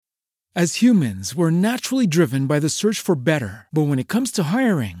As humans, we're naturally driven by the search for better. But when it comes to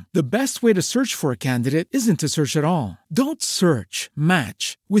hiring, the best way to search for a candidate isn't to search at all. Don't search,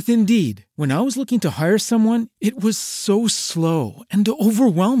 match with Indeed. When I was looking to hire someone, it was so slow and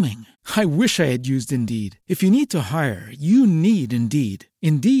overwhelming. I wish I had used Indeed. If you need to hire, you need Indeed.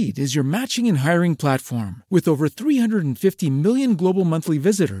 Indeed is your matching and hiring platform with over 350 million global monthly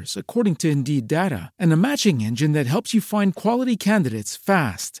visitors, according to Indeed data, and a matching engine that helps you find quality candidates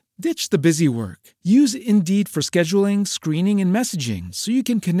fast. Ditch the busy work. Use Indeed for scheduling, screening, and messaging so you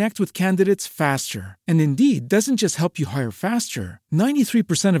can connect with candidates faster. And Indeed doesn't just help you hire faster.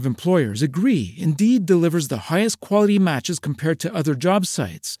 93% of employers agree Indeed delivers the highest quality matches compared to other job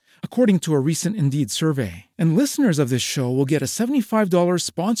sites, according to a recent Indeed survey. And listeners of this show will get a $75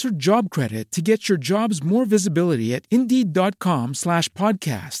 sponsored job credit to get your jobs more visibility at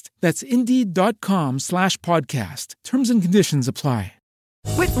Indeed.com/podcast. That's Indeed.com/podcast. Terms and conditions apply.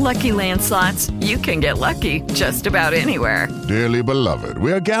 With Lucky Land Slots, you can get lucky just about anywhere. Dearly beloved,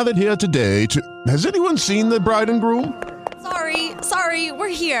 we are gathered here today to... Has anyone seen the bride and groom? Sorry, we're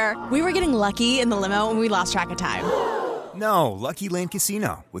here. We were getting lucky in the limo and we lost track of time. No, Lucky Land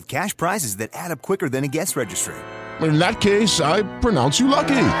Casino, with cash prizes that add up quicker than a guest registry. In that case, I pronounce you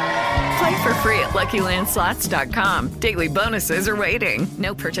lucky. Play for free at LuckyLandSlots.com. Daily bonuses are waiting.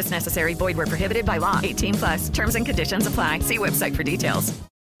 No purchase necessary. Void where prohibited by law. 18+. Terms and conditions apply. See website for details.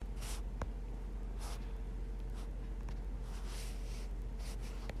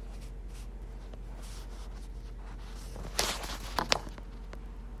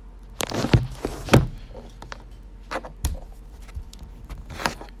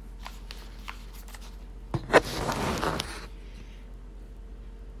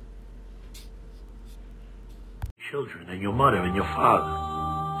 Children and your mother and your father.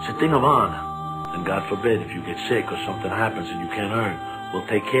 It's a thing of honor. And God forbid if you get sick or something happens and you can't earn, we'll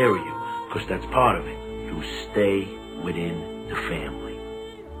take care of you, because that's part of it. You stay within the family.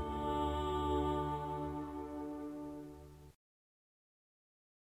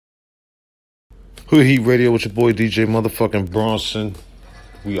 Hood Heat Radio with your boy DJ motherfucking Bronson.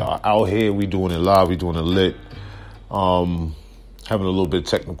 We are out here. We doing it live. We doing it lit. Having a little bit of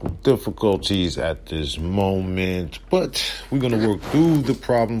technical difficulties at this moment, but we're going to work through the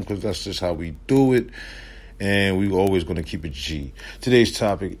problem because that's just how we do it, and we're always going to keep it G. Today's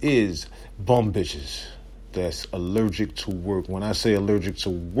topic is bum bitches that's allergic to work. When I say allergic to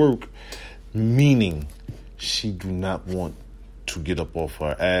work, meaning she do not want to get up off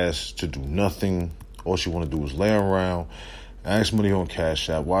her ass to do nothing. All she want to do is lay around, ask money on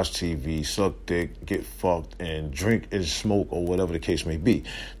Cash App, watch TV, suck dick, get fucked, and drink and smoke, or whatever the case may be.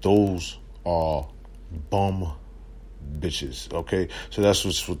 Those are bum bitches, okay? So that's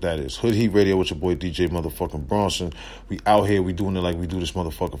what that is. Hood Heat Radio with your boy DJ motherfucking Bronson. We out here, we doing it like we do this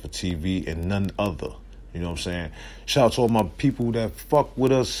motherfucker for TV and none other. You know what I'm saying? Shout out to all my people that fuck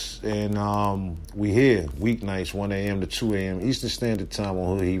with us. And we here weeknights, 1 a.m. to 2 a.m. Eastern Standard Time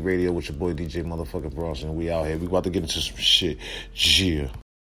on Hood Heat Radio with your boy DJ motherfucking Bronson. We out here. We about to get into some shit. Yeah.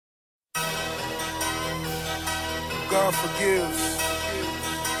 God forgives.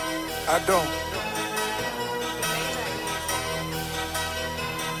 I don't.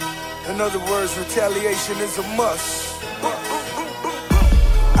 In other words, retaliation is a must.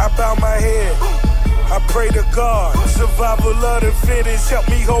 I bow my head. I pray to God, survival of the fittest, help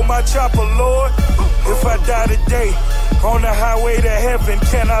me hold my chopper, Lord. If I die today, on the highway to heaven,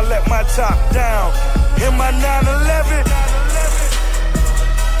 can I let my top down? In my 911,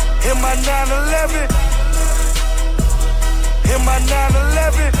 in my 911, in my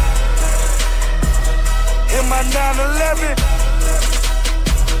 911, in my 911.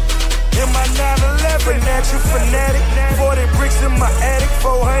 In my 911, financial fanatic, 40 bricks in my attic,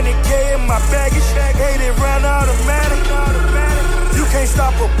 400K in my baggage, 80 round automatic. You can't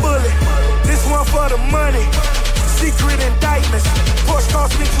stop a bullet, this one for the money. Secret indictments, Porsche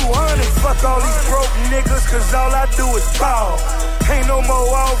cost me 200. Fuck all these broke niggas, cause all I do is ball. Ain't no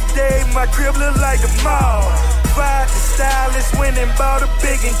more off day, my crib look like the mall. Fired the stylist, went and bought a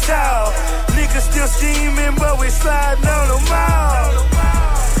big and tall. Niggas still scheming, but we sliding on them all.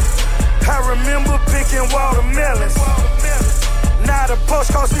 I remember picking watermelons. Now the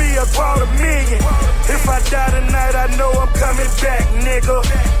post cost me $250,000. If I die tonight, I know I'm coming back, nigga.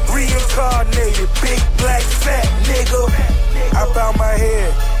 Reincarnated, big black fat nigga. I bow my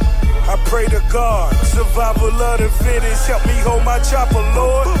head, I pray to God, survival of the fittest, help me hold my chopper,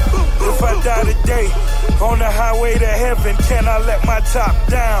 Lord. If I die today, on the highway to heaven, can I let my top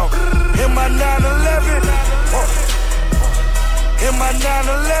down? In my 911, in my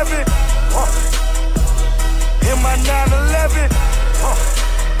 911, in my 911,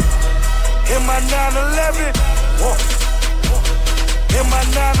 In my 911. In my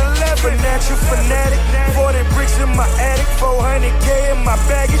 911, financial fanatic. 40 bricks in my attic, 400K in my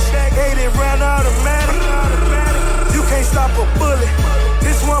baggage. 80 round automatic. You can't stop a bullet.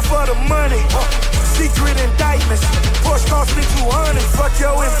 This one for the money. Secret indictments. Porsche cost me 200. Fuck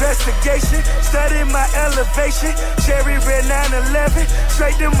your investigation. Study my elevation. Cherry red 911.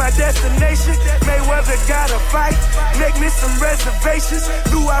 Straight to my destination. Mayweather gotta fight. Make me some reservations.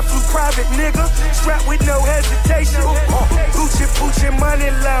 Knew I flew private, nigga. Strapped with no hesitation. Gucci Poochie money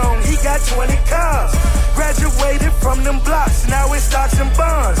long. He got 20 cars. Graduated from them blocks. Now it's stocks and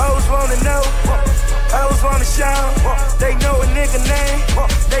bonds. Hoes wanna know. Hoes wanna shout. They know a nigga name.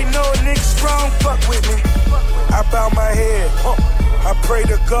 They know a nigga strong. Fuck with me. I bow my head. I pray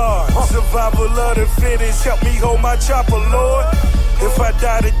to God. Survival of the fittest. Help me hold my chopper, Lord. If I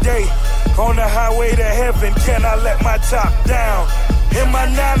die today on the highway to heaven, can I let my top down? In my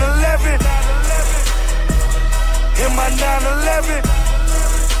 911. In my 911.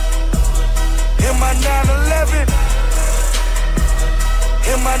 In my 911.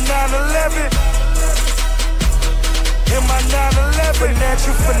 In my 911. In my 911,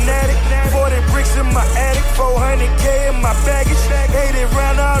 financial fanatic. 40 bricks in my attic, 400K in my baggage. 80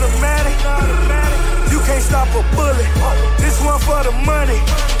 round automatic. You can't stop a bullet. This one for the money.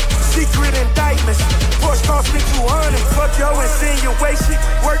 Secret indictments. Porsche cost me 200. Fuck your insinuation.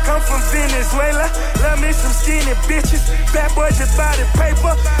 Work come from Venezuela. Love me some skinny bitches. Bad boys just buy the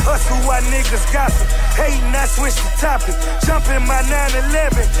paper. Hustle why niggas gossip. Hating, I switch the topic. Jump in my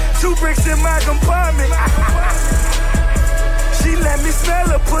 911. 2 bricks in my compartment. She let me smell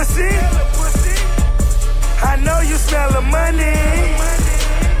her pussy. I know you smell her money.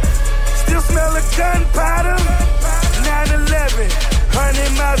 Still smell her gunpowder. 911,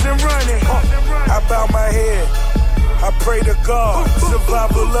 100 miles and running. I bow my head. I pray to God.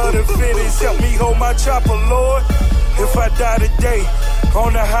 Survival of the fittest. Help me hold my chopper, Lord. If I die today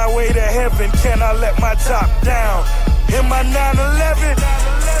on the highway to heaven, can I let my top down? In my 911.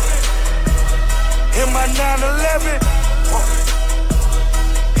 In my 911.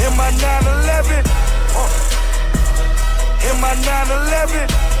 In my 911. In my 911.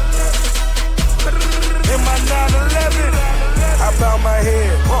 In my 911. I bow my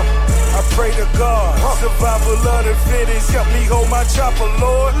head. I pray to God. Survival of the fittest. Help me hold my chopper,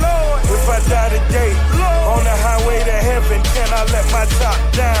 Lord. If I die today on the highway to heaven, can I let my top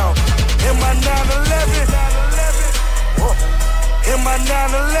down? In my 911. In my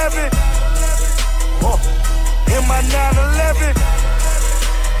 911. In my 911.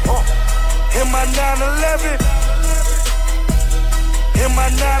 In my 911. In my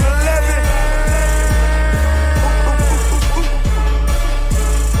 911.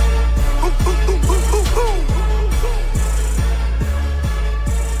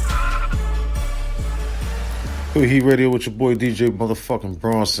 Heat Radio with your boy DJ motherfucking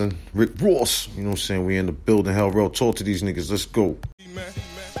Bronson, Rick Ross. You know what I'm saying? We in the building. Hell, real talk to these niggas. Let's go.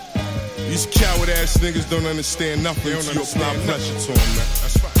 These coward ass niggas don't understand nothing. They don't apply pressure to them, man.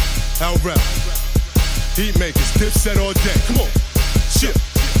 That's right. Hell, rap. Heat makers, Dipset all day. Come on. Chip.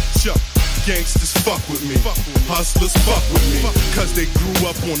 Gangsters fuck with me. Hustlers fuck with me. Cause they grew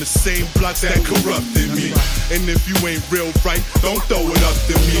up on the same blocks that corrupted me. And if you ain't real right, don't throw it up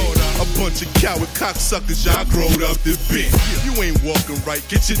to me. A bunch of coward cocksuckers y'all growed up to be. You ain't walking right,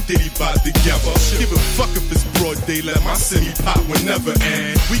 get your ditty body together. Give a fuck if it's broad daylight, my city pop will never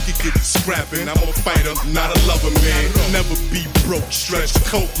end. We could get to scrapping, I'm a fighter, not a lover man. Never be broke, stretch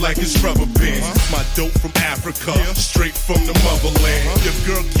coat like it's rubber bands. My dope from Africa, straight from the motherland. Your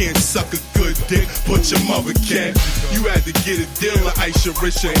girl can't suck a good dick, but your mother can. You had to get a deal to ice your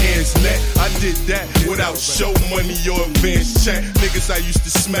wrist, your hands neck. I did that without show money or advance check. Niggas I used to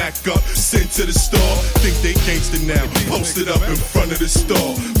smack up, send to the store. Think they gangsta now, posted up in front of the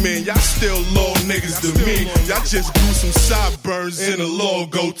store. Man, y'all still low niggas to me. Y'all just grew some sideburns in a long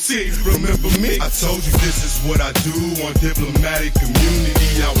goatee. Remember me? I told you this is what I do on Diplomatic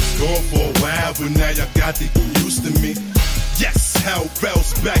Community. I was gone for a while, but now y'all got to get used to me. Yes, Hell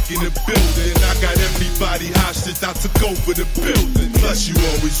Rel's back in the building. I got everybody hostage, I took over the building. Plus you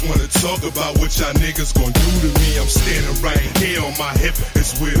always wanna talk about what y'all niggas gon' do to me. I'm standing right here on my hip,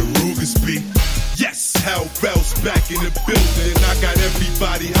 it's where the Rugers be. Yes, Hell Rel's back in the building. I got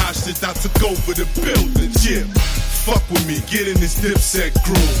everybody hostage, I took over the building. Yeah. Fuck with me, get in this Dipset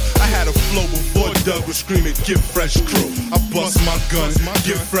groove. I had a flow before Doug was screaming, get fresh crew. I bust my guns,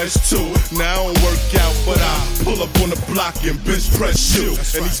 get fresh too. Now I don't work out, but I pull up on the block and bench press you.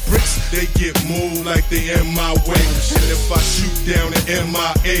 And these bricks, they get moved like they in my way. And if I shoot down an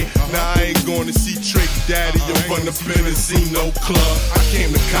MIA, now I ain't going to see Trick Daddy or run up in a Zeno club. I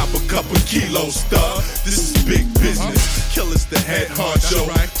came to cop a couple kilos, thug. This is big business. Killer's the head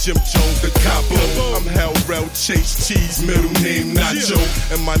honcho. Jim Jones the capo. I'm Hell Rel Chase Cheese, middle name Nacho.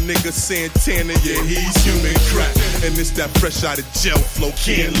 And my nigga Santana, yeah, he's human crack. And it's that fresh out of jail flow,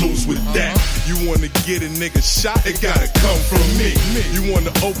 can't lose with that. You wanna get a nigga shot, it gotta come from me. You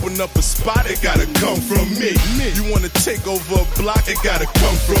wanna open up a spot, it gotta come from me. You wanna take over a block, it gotta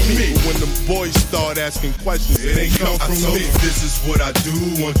come from me. When the boys start asking questions, it ain't come from me. This is what I do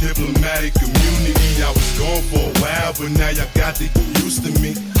on diplomatic immunity. I was gone for a while, but now y'all got to get used to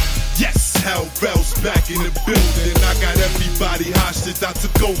me. Yes, Hell Rel's back in the building. I got everybody hostage, I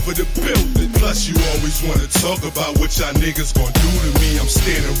took over the building. Plus you always wanna talk about what y'all niggas gon' do to me. I'm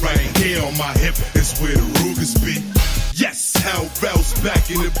standing right here on my hip, it's where the Rugas be. Yes, Hell Rel's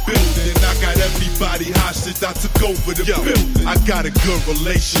back in the building. I got everybody hostage, I took over the building. I got a good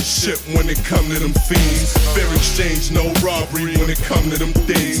relationship when it come to them fiends. Fair exchange, no robbery when it come to them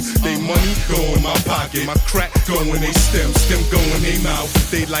things. They money go in my pocket, my crack go in they stem go in they mouth.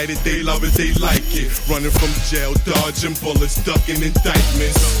 They light it, they love it, they like it. Running from jail, dodging bullets, ducking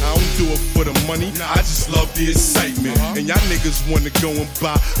indictments. I don't do it for the money, I just love the excitement. And y'all niggas wanna go and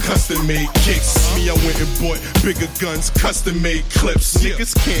buy custom-made kicks. Me, I went and bought bigger guns, custom-made clips.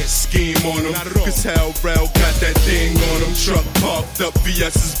 Niggas can't scheme on them, cause Hell Rel got that thing on them. Truck parked up,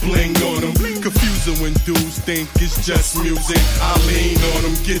 VS's bling on them. Confusing when dudes think it's just music. I lean on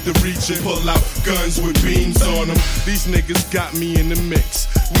them, get the reach and pull out guns with beams on them. These niggas got me in the mix.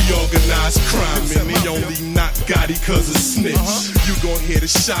 We organize crime and they only not Gotti cause of snitch. You gon' hear the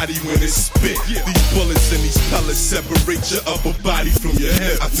shotty when it spit. These bullets and these pellets separate your upper body from your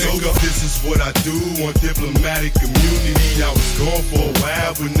hip. I told you this is what I do on diplomatic immunity. I was gone for a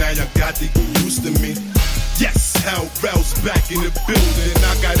while, but now y'all got to get used to me. Yes, Hell Rel's back in the building.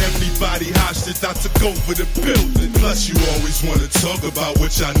 I got everybody hostage, I took over the building. Plus you always wanna talk about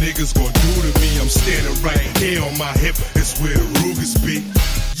what y'all niggas gon' do to me. I'm standing right here on my hip, it's where the Rugas be.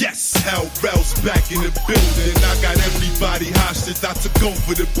 Yes, Hell Rel's back in the building. I got everybody hostage, I took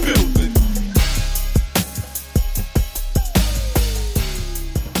over the building.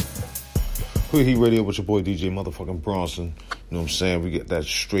 Quick Heat Radio with your boy DJ motherfucking Bronson. You know what I'm saying? We get that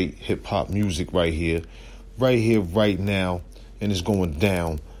straight hip-hop music right here, right now, and it's going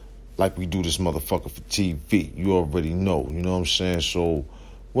down like we do this motherfucker for TV. You already know, you know what I'm saying? So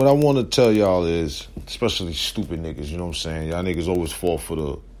what I want to tell y'all is, especially stupid niggas, you know what I'm saying? Y'all niggas always fall for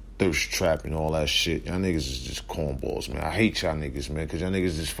the thirst trap and all that shit. Y'all niggas is just cornballs, man. I hate y'all niggas, man, because y'all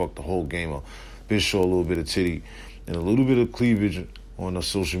niggas just fucked the whole game up. Bitch show a little bit of titty and a little bit of cleavage on the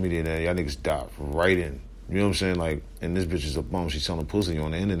social media, and y'all niggas dive right in. You know what I'm saying? Like, and this bitch is a bum. She's selling pussy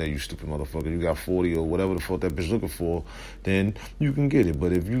on the internet, you stupid motherfucker. You got 40 or whatever the fuck that bitch looking for, then you can get it.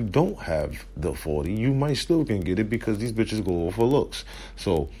 But if you don't have the 40, you might still can get it because these bitches go for looks.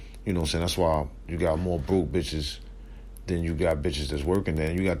 So, you know what I'm saying? That's why you got more broke bitches than you got bitches that's working there.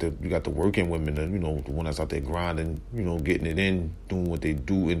 And you got the working women, and, you know, the one that's out there grinding, you know, getting it in, doing what they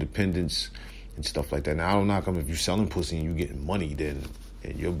do, independence and stuff like that. Now, I don't knock them if you selling pussy and you getting money, then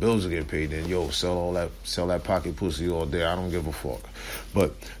and your bills are getting paid, then sell that pocket pussy all day. I don't give a fuck.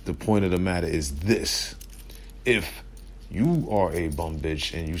 But the point of the matter is this: if you are a bum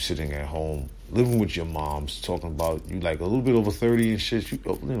bitch and you sitting at home living with your moms, talking about you like a little bit over 30 and shit, you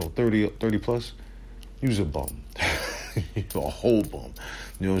know, 30 plus, you's a bum. You're a whole bum.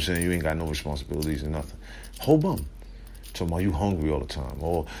 You know what I'm saying? You ain't got no responsibilities and nothing. Whole bum. Talking about you hungry all the time,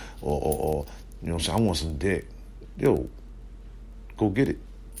 or you know what I'm saying? I want some dick. Yo, go get it.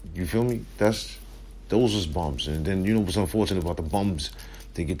 You feel me? Those is bums. And then, you know what's unfortunate about the bums?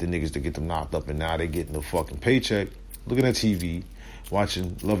 They get the niggas to get them knocked up, and now they getting the fucking paycheck, looking at TV,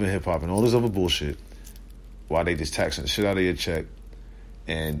 watching Love and Hip Hop and all this other bullshit, while they just taxing the shit out of your check,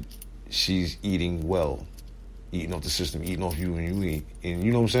 and she's eating well, eating off the system, eating off you, and you eat. And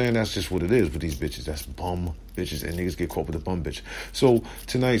you know what I'm saying? That's just what it is with these bitches. That's bum bitches, and niggas get caught with the bum bitch. So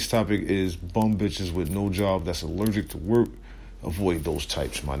tonight's topic is bum bitches with no job that's allergic to work. Avoid those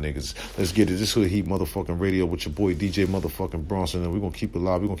types, my niggas. Let's get it. This Hood Heat motherfucking Radio with your boy DJ motherfucking Bronson, and we're gonna keep it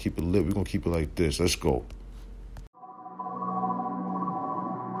live. We're gonna keep it lit. We're gonna keep it like this. Let's go.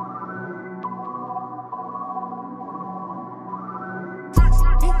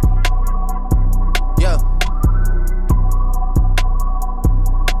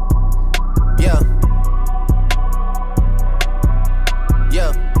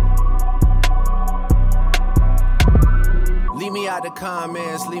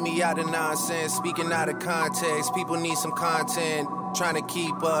 Comments, leave me out of nonsense, speaking out of context. People need some content, trying to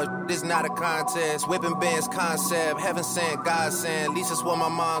keep up. This not a contest. Whipping bands concept, heaven sent, God sent. At least that's what my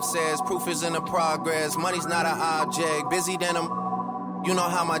mom says. Proof is in the progress. Money's not an object. Busy than I'm. You know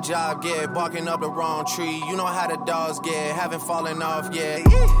how my job get, barking up the wrong tree. You know how the dogs get, haven't fallen off yet.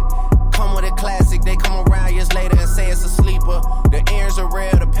 Come with a classic, they come around years later and say it's a sleeper. The ears are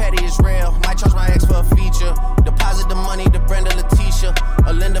real, the petty is real. Might charge my ex for a feature. Deposit the money to Brenda Leticia,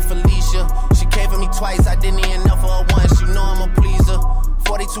 or Linda Felicia. She came for me twice, I didn't even know for her once. You know I'm a pleaser.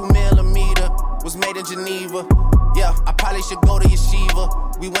 42 millimeter, was made in Geneva. Yeah, I probably should go to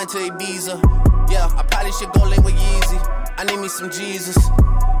Yeshiva. We went to Ibiza. Yeah, I probably should go link with Yeezy. I need me some Jesus.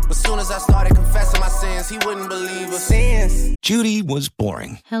 But soon as I started confessing my sins, he wouldn't believe us. Sins. Judy was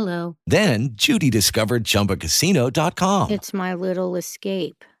boring. Hello. Then Judy discovered ChumbaCasino.com. It's my little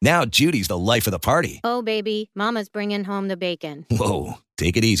escape. Now Judy's the life of the party. Oh, baby, mama's bringing home the bacon. Whoa,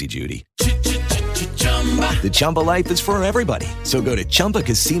 take it easy, Judy. The Chumba life is for everybody. So go to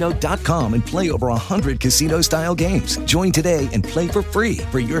ChumbaCasino.com and play over 100 casino-style games. Join today and play for free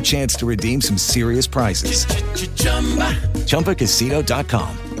for your chance to redeem some serious prizes.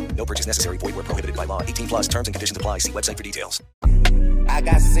 ChumbaCasino.com. No purchase necessary. Void where prohibited by law. 18+ terms and conditions apply. See website for details. I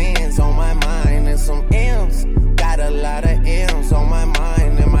got sins on my mind and some M's. Got a lot of M's on my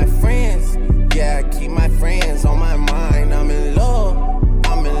mind and my friends. Yeah, I keep my friends on my mind. I'm in love.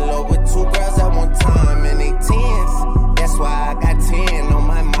 I'm in love with two girls at one time and they tens. That's why I got 10 on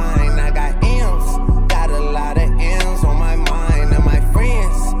my mind. I got M's. Got a lot of M's on my mind and my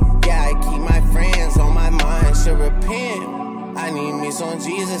friends. Yeah, I keep my friends on my mind. Should repent. I need me some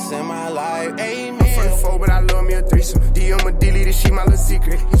Jesus in my life. Amen. I'm 44, but I love me a threesome. DM a delete this shit, my little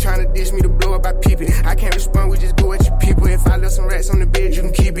secret. He tryna dish me to blow up, I peep it. I can't respond, we just go at your people. If I left some rats on the bed, you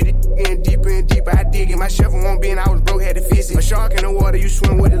can keep it. It getting deeper and deeper, I dig it. My shovel won't be and I was broke, had to fix it. A shark in the water, you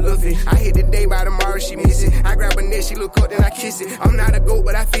swim with a little fish. I hit the day by tomorrow, she miss it. I grab a net, she look up, then I kiss it. I'm not a goat,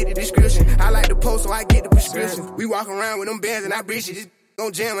 but I fit the description. I like the post, so I get the prescription. We walk around with them bands and I breach it.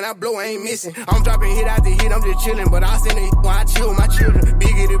 Gon' jam and I blow, I ain't missing. I'm dropping hit after hit, I'm just chillin'. But I send it while I chill with my children.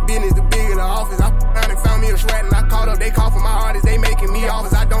 Bigger the business, the bigger the office. I found and found me a shred and I caught up. They call for my artists, they making me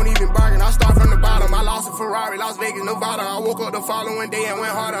offers. I don't even bargain, I start from the bottom. I lost a Ferrari, Las Vegas, Nevada. I woke up the following day and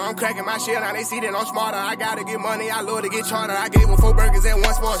went harder. I'm cracking my shit, now they see that I'm smarter. I gotta get money, I love to get charter. I gave her 4 burgers at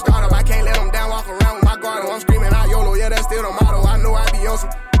once for a startup. I can't let them down, walk around with my guard. I'm screaming out YOLO, yeah, that's still the motto. I know I be on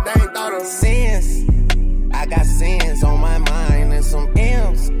some they ain't thought of. Sins. I got sins on my mind and some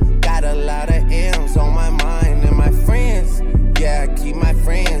M's. Got a lot of M's on my mind and my friends. Yeah, I keep my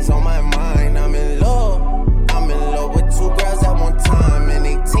friends on my mind. I'm in love. I'm in love with 2 girls at one time and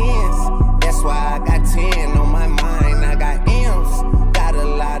they tens. That's why I got 10 on my mind. I got M's. Got a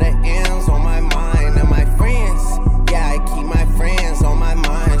lot of M's on my mind and my friends. Yeah, I keep my friends on my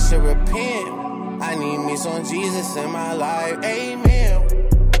mind. Should repent. I need me some Jesus in my life. Amen.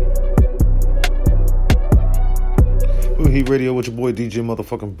 Heat Radio with your boy DJ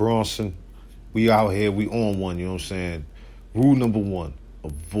motherfucking Bronson. We out here, we on one, you know what I'm saying? Rule number 1,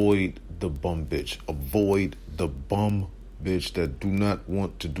 avoid the bum bitch. Avoid the bum bitch that do not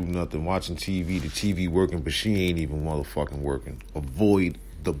want to do nothing. Watching TV, the TV working, but she ain't even motherfucking working. Avoid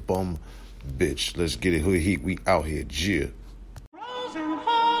the bum bitch. Let's get it, Hood Heat, we out here, yeah.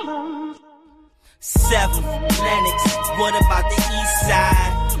 7th, Lennox, what about the east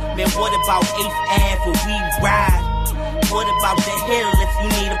side? Man, what about 8th Ave where we ride? What about the hill if you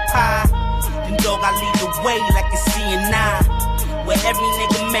need a pie? Then dog, I lead the way like a C&I. Where every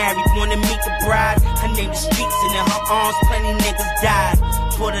nigga married wanna meet the bride. Her name is Streets and in her arms plenty niggas died.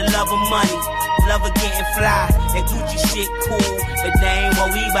 For the love of money, love of getting fly. That Gucci shit cool, but they ain't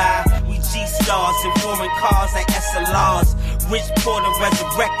what we buy. We G-stars and foreign cars like SLRs. Rich Porter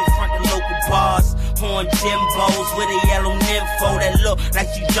resurrected front the local bars. Horn Jimbos with a yellow nympho that look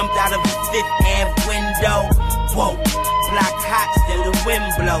like she jumped out of a 5th Ave window. Whoa, block hot, still the wind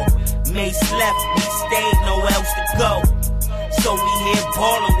blow. Mace left, we stayed, nowhere else to go. So we here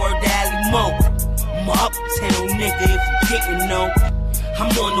ballin', word to Alley Mo. I'm a uptown nigga if you didn't know. I'm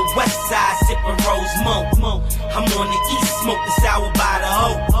on the west side sippin' Rose Mo. I'm on the east smoking sour by the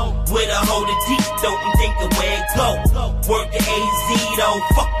hoe. With a hoe the deep though, I'm thinking where it go. Work the AZ though,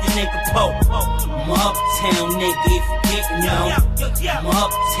 fuck the nigga Poe. I'm a uptown nigga if you didn't know. I'm a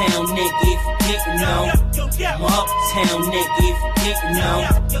uptown nigga if you didn't know. I'm a uptown nigga if you didn't know.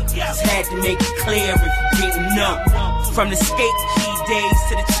 Just had to make it clear if you didn't know. From the skate key days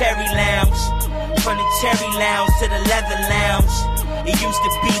to the cherry lounge. From the cherry lounge to the leather lounge. It used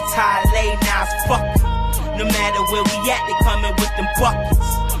to be Tyler, now it's fuck. No matter where we at, they coming with them buckets.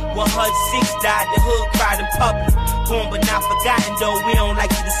 When HUD 6 died, the hood cried in public. Born but not forgotten, though we don't like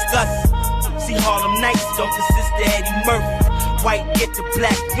to discuss it. See, Harlem Nights don't consist of Eddie Murphy. White get the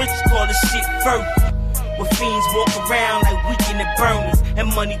black rich, call the shit furry. Where fiends walk around like weekend at Bernie's. And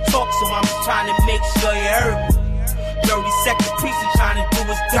money talks, so I'm just trying to make sure you heard me. 30-second piece and trying to do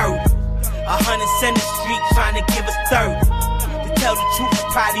us dirty. 100 cent the street trying to give us 30. To tell the truth, you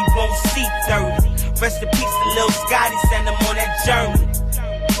probably won't see 30. Rest in peace to Lil Scotty, send him on that journey.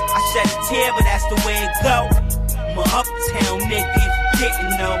 I shed a tear, but that's the way it go. I'm a uptown nigga if you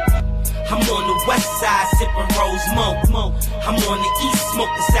didn't know. I'm on the west side sipping Rose Mo. I'm on the east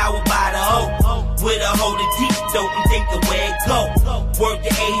smoking sour by the O. With a hold of deep though, I'm thinking where it go. Word to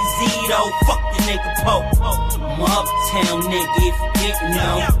AZ though, fuck the nigga Poe. I'm a uptown nigga if you didn't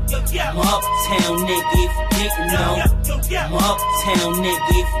know. I'm a uptown nigga if you didn't know. I'm a uptown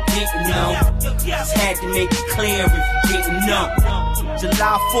nigga if you didn't know. Just had to make it clear if you didn't know.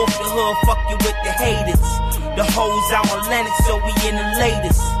 July 4th, the hood fuck you with the haters. The hoes out on Lennox, so we in the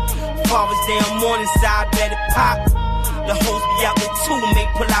latest. Father's Day on Morningside, better pop. The hoes be out there too, may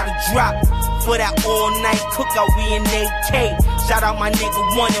pull out a drop. For that all night cookout, we in AK. Shout out my nigga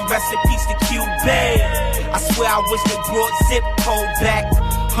One and rest in peace to Q-Bay. I swear I wish they brought zip code back.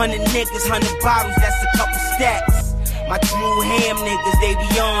 100 niggas, 100 bottles, that's a couple stacks. My Drew Ham niggas, they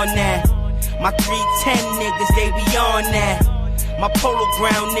be on that. My 310 niggas, they be on that. My Polo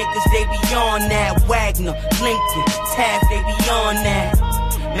Ground niggas, they be on that. Wagner, Lincoln, Taft, they be on that.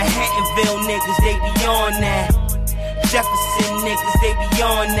 Manhattanville niggas, they be on that. Jefferson niggas, they be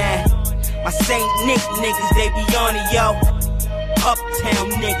on that. My St. Nick niggas, they be on it, yo.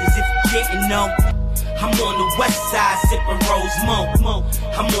 Uptown niggas, if you didn't know. I'm on the west side sipping Rose Mo.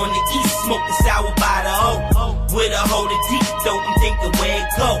 I'm on the east smoking sour by the O. With a hold of deep though, I'm thinking where it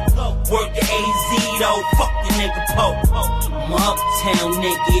go. Word to AZ though, fuck the nigga Poe. I'm a uptown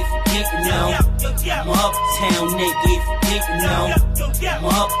nigga if you didn't know. I'm a uptown nigga if you didn't know. I'm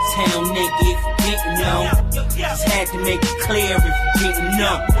a uptown nigga if you didn't know. Just had to make it clear if you didn't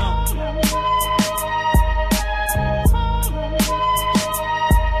know.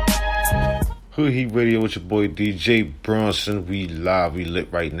 Hood Heat Radio with your boy DJ Bronson. We live, we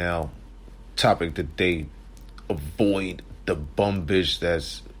lit right now. Topic today: avoid the bum bitch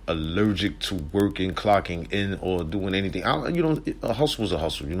that's allergic to working, clocking in, or doing anything. A hustle is a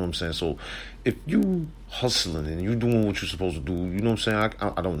hustle. You know what I'm saying? So if you hustling and you doing what you're supposed to do, you know what I'm saying?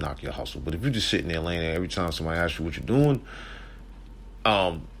 I don't knock your hustle, but if you're just sitting there laying there every time somebody asks you what you're doing,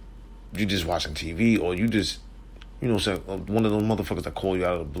 you're just watching TV, or you just, you know what I'm saying, one of those motherfuckers that call you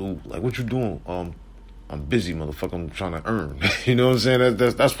out of the blue, like, what you doing? I'm busy, motherfucker. I'm trying to earn. You know what I'm saying?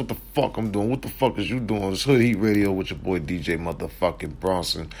 That's what the fuck I'm doing. What the fuck is you doing? It's Hood Heat Radio with your boy DJ motherfucking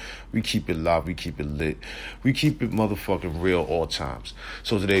Bronson. We keep it live. We keep it lit. We keep it motherfucking real all times.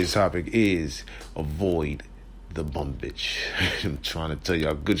 So today's topic is avoid the bum bitch. I'm trying to tell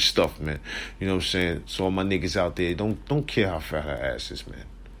y'all good stuff, man. You know what I'm saying? So all my niggas out there, don't care how fat her ass is, man.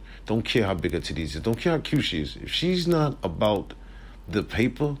 Don't care how big her titties is. Don't care how cute she is. If she's not about the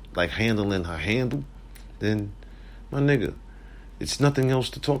paper, like handling her handle, then, my nigga, it's nothing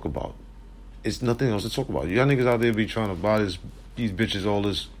else to talk about. It's nothing else to talk about. Y'all niggas out there be trying to buy these bitches all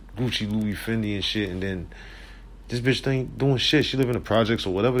this Gucci, Louis, Fendi and shit, and then this bitch ain't doing shit. She live in the projects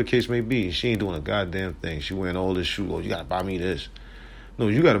or whatever the case may be. She ain't doing a goddamn thing. She wearing all this shoe. Oh, you gotta buy me this. No,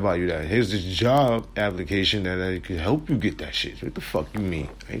 you gotta buy you that. Here's this job application that can help you get that shit. What the fuck you mean?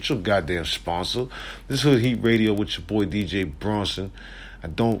 I ain't your goddamn sponsor. This is Hood Heat Radio with your boy DJ Bronson. I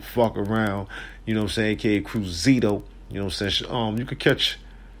don't fuck around. You know what I'm saying? AKA Cruzito. You know what I'm saying? You could catch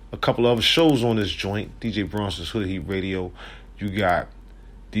a couple of other shows on this joint. DJ Bronson's Hood Heat Radio. You got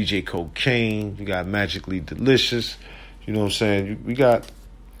DJ Cocaine. You got Magically Delicious. You know what I'm saying? We got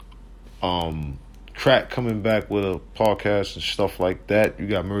Crack coming back with a podcast and stuff like that. You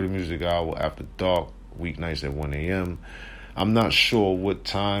got Murder Music Hour After Dark, weeknights at 1 a.m. I'm not sure what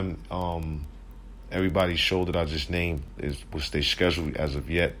time everybody's show that I just named was they scheduled as of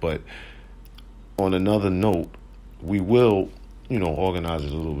yet, but on another note, we will, organize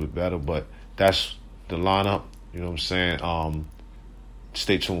it a little bit better, but that's the lineup, you know what I'm saying?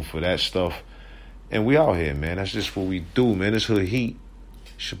 Stay tuned for that stuff. And we out here, man. That's just what we do, man. It's Hood Heat.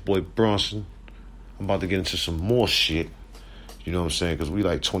 It's your boy Bronson. I'm about to get into some more shit, you know what I'm saying? Because we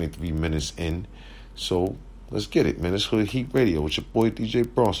like 23 minutes in. So let's get it, man. It's Hood Heat Radio with your boy DJ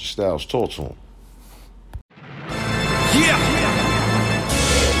Bronson Styles. Talk to him. Yeah.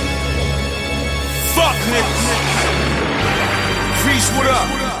 Fuck niggas. Reese, what up?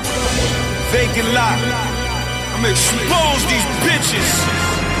 Vacant lot. I'ma expose these bitches.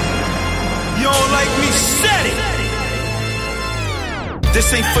 You don't like me, said it. This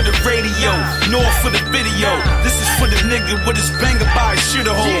ain't for the radio, nor for the video. This is for the nigga with his banger by his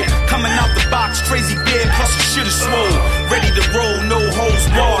shitter hole. Coming out the box, crazy beard, plus his shit is swole. Ready to roll, no holds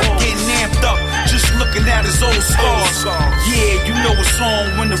barred. Getting amped up, just looking at his old scars. Yeah, you know it's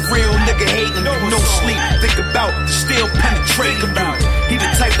on when the real nigga hating. No sleep, think about the steel penetrate you. He the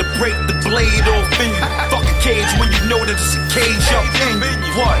type to break the blade off in you. Fuck a cage when you know that it's a cage up in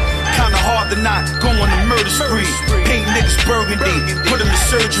you. What? Kinda hard to not go on the murder spree. Paint niggas burgundy, put them in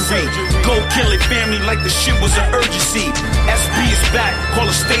surgery. Go kill a family like the shit was an urgency. SB is back, call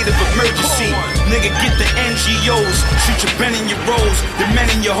a state of emergency. Nigga, get the NGOs, shoot your Ben in your rolls, your men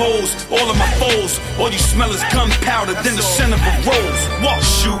in your hoes, all of my foes. All you smell is gunpowder, then the scent of a rose. What?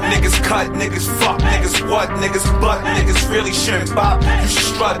 Shoot niggas, cut niggas, fuck niggas, what niggas, butt niggas, really shouldn't bop. You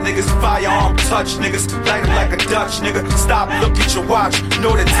should strut niggas, firearm touch niggas, light 'em like a Dutch nigga. Stop, look at your watch,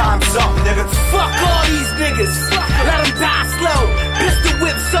 know that time's up, nigga. Fuck all these niggas, let them die slow. Pistol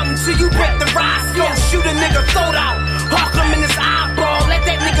whip something till you break the ride slow. Shoot a nigga throat out, hawk him in his eyeball. Let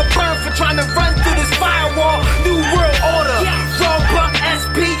that nigga burn for trying to run through this firewall. New world order, Frog Buck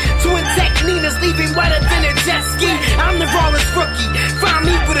SP, twin tech Ninas leaving wetter than a jet ski. I'm the rawest rookie, find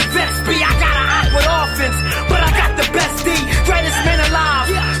me with a vest B. I got an awkward offense, but I got the best D. Greatest man alive,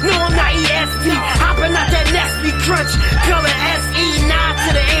 no I'm not EST. Hopping out that Nestle Crunch, color SE, nod to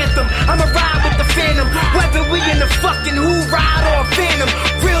the anthem. I'ma ride with the Phantom, whether we in the fucking Who ride or Phantom.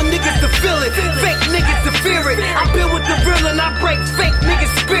 Real niggas to feel it, fake niggas to fear it. I build with the real and I break fake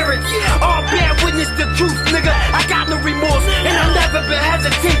niggas' spirits. All bear witness the truth, nigga. I got no remorse, and I'll never be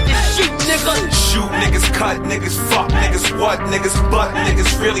hesitate to shoot, nigga. Shoot niggas, cut niggas, fuck niggas, what niggas, butt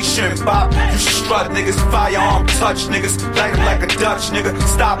niggas, really shouldn't bop. You should strut niggas, firearm touch niggas, light 'em like a Dutch nigga.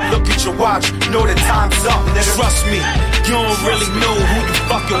 Stop, look at your watch, know that time's up, nigga. Trust me, you don't really know who you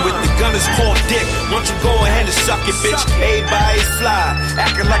fucking with. The gun is called dick, why don't you go ahead and suck it, bitch. Everybody's fly,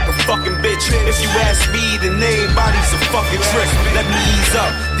 acting like a fucking bitch. If you ask me, then everybody's a fucking trick. Let me ease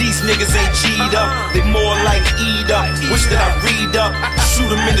up, these niggas ain't G'd up, they more like E'd up. Wish that I read up,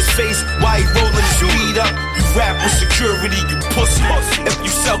 shoot him in his face while he rolling his weed up. You rap with security, you pussy. If you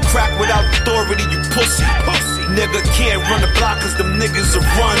sell crack without authority, you pussy. Nigga can't run the block cause them niggas will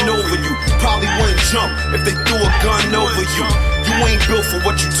run over you. Probably wouldn't jump if they threw a gun over you. You ain't built for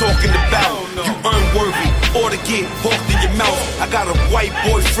what you talking about. You unworthy, or to get hawked in your mouth. I got a white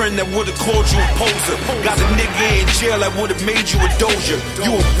boyfriend that would've called you a poser. Got a nigga in jail that would've made you a doja.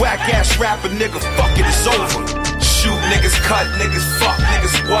 You a whack ass rapper, nigga, fuck it, it's over. Shoot niggas, cut niggas, fuck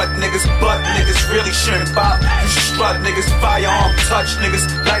niggas, what niggas, butt niggas, really shouldn't bop. You should strut niggas, firearm touch niggas,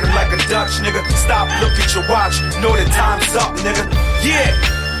 light 'em like a Dutch nigga. Stop, look at your watch, know that time's up, nigga. Yeah,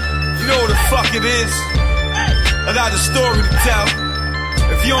 you know what the fuck it is. I got a story to tell.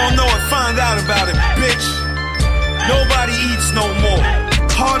 If you don't know it, find out about it, bitch. Nobody eats no more.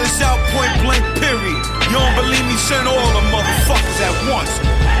 Hardest out, point blank, period. You don't believe me? Send all the motherfuckers at once.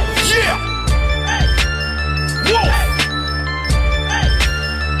 Yeah! Wolf!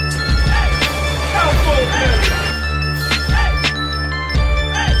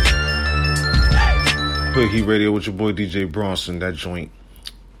 Hood Heat Radio with your boy DJ Bronson. That joint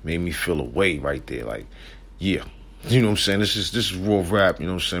made me feel away right there. Like, yeah. You know what I'm saying? This is raw rap, you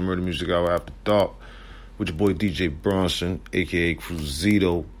know what I'm saying? Murder Music Hour After Dark with your boy DJ Bronson, aka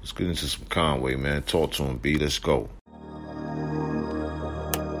Cruzito. Let's get into some Conway, man. Talk to him, B. Let's go.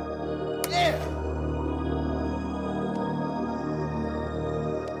 Yeah.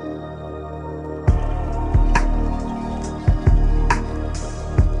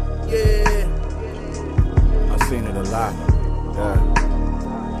 Yeah. I've seen it a lot. Yeah.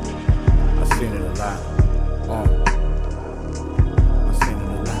 I've seen it a lot.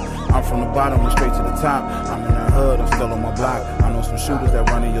 I'm from the bottom and straight to the top. I'm in the hood, I'm still on my block. I know some shooters that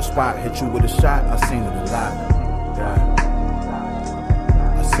run in your spot, hit you with a shot. I seen it a lot. Yeah.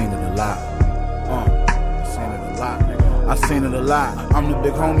 I seen it a lot. I seen it a lot, nigga. I seen it a lot. I'm the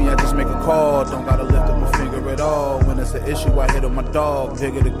big homie, I just make a call. Don't gotta lift up a finger at all. When it's an issue, I hit on my dog.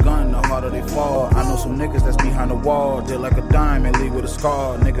 Bigger the gun, the harder they fall. I know some niggas that's behind the wall. They're like a dime and leave with a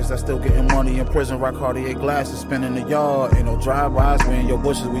scar. Niggas that still getting money in prison, rock Cartier glasses, spinning the yard. Ain't no drive-bys, we in your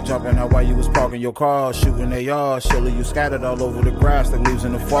bushes, we jumping out while you was parking your car. Shooting they yard, surely you scattered all over the grass that leaves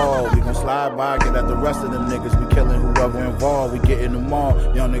in the fall. We gon' slide by, get at the rest of them niggas. We killing whoever involved, we getting them all.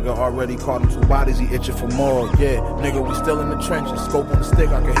 Young nigga already caught him 2 bodies, he itching for more. Yeah, nigga, we still in the trenches. Scope on the stick,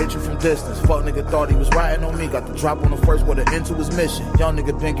 I can hit you from distance. Fuck nigga thought he was riding on me. Got the drop on the first with an end to his mission. Young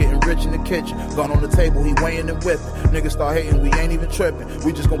nigga been getting rich in the kitchen. Gun on the table, he weighing and whipping. Niggas start hating, we ain't even tripping.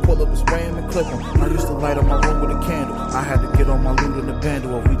 We just gon' pull up his weighing and clip him. I used to light up my room with a candle. I had to get on my loot in the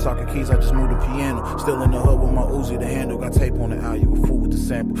bundle. If we talking keys, I just moved the piano. Still in the hood with my Uzi, the handle. Got tape on the eye, you a fool with the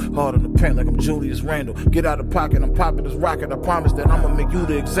sample. Hard on the pen like I'm Julius Randle. Get out of pocket, I'm popping this rocket. I promise that I'ma make you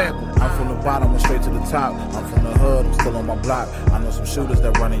the example. I'm from the bottom, I'm straight to the top. I'm from the hood, I'm still on my block. I know some shooters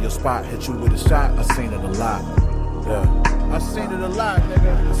that run in your spot, hit you with a shot. I seen it a lot. Yeah. I seen it a lot,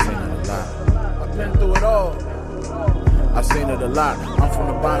 nigga. I seen it a lot. I've been through it all. I seen it a lot. I'm from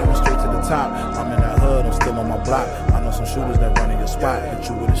the bottom and straight to the top. I'm in that hood, I'm still on my block. I know some shooters that run in your spot. Hit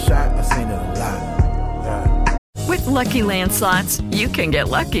you with a shot, I seen it a lot. Yeah. With Lucky Land Slots, you can get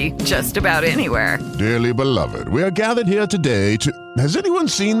lucky just about anywhere. Dearly beloved, we are gathered here today to... Has anyone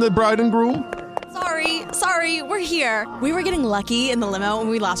seen the bride and groom? Sorry, we're here. We were getting lucky in the limo and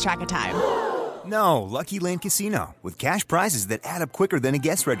we lost track of time. No, Lucky Land Casino, with cash prizes that add up quicker than a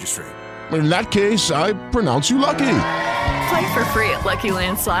guest registry. In that case, I pronounce you lucky. Play for free at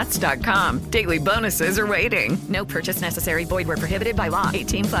LuckyLandSlots.com. Daily bonuses are waiting. No purchase necessary. Void where prohibited by law.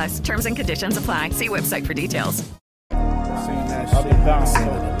 18+. Terms and conditions apply. See website for details. I seen that shit. I seen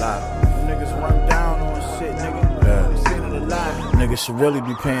it a lot. Niggas run down on shit, nigga. Yeah. Seen it a lot. Niggas should really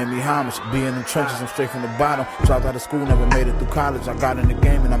be paying me homage. Be in the trenches, I'm straight from the bottom. Dropped out of school, never made it through college. I got in the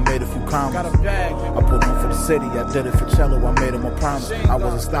game and I made a few comments. Got a bag. I put on for the city. I did it for cello. I made him a promise. I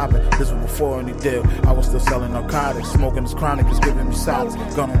wasn't stopping. This was before any deal. I was still selling narcotics. Smoking this chronic is giving me solace.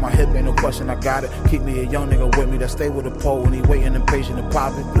 Gun on my hip, ain't no question. I got it. Keep me a young nigga with me that stay with a pole when he waiting impatient and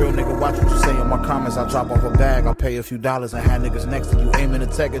popping. Real nigga, watch what you say in my comments. I drop off a bag. I'll pay a few dollars and have niggas next to you aiming a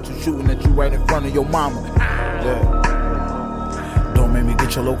tech at you, shooting at you right in front of your mama. Yeah. Don't make me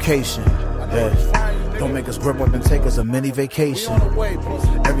get your location. Yeah. Don't make us grip up and take us a mini vacation.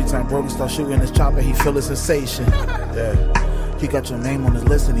 Every time Brody start shooting his chopper, he feel a sensation. Yeah. He got your name on his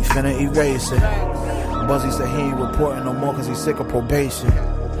list and he finna erase it. Buzzy said he ain't reporting no more cause he's sick of probation.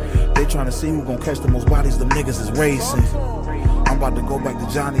 They tryna see who gon' catch the most bodies, them niggas is racing. I'm about to go back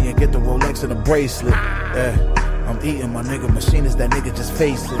to Johnny and get the Rolex and the bracelet. Yeah. I'm eating my nigga machinist, that nigga just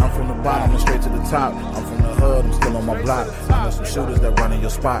face it. I'm from the bottom and straight to the top. I'm from the hood, I'm still on my block. I know some shooters that run in your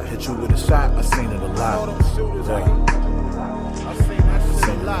spot. Hit you with a shot, I seen it a lot. Yeah. I seen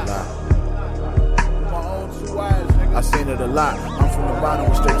it a lot. I seen it a lot. I'm from the bottom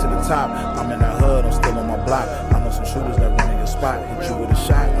and straight to the top. I'm in that hood, I'm still on my block. I know some shooters that run in your spot. Hit you with a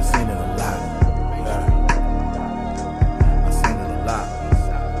shot, I seen it a lot. Yeah. I seen it a lot.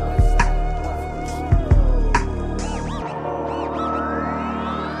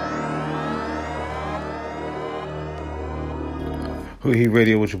 Hood Heat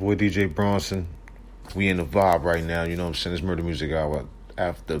Radio with your boy DJ Bronson. We in the vibe right now, you know what I'm saying? It's Murder Music Hour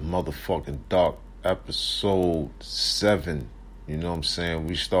after motherfucking dark, episode 7. You know what I'm saying?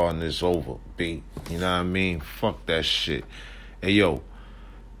 We starting this over, B. You know what I mean? Fuck that shit. Hey yo,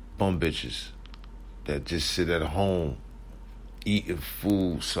 bum bitches that just sit at home eating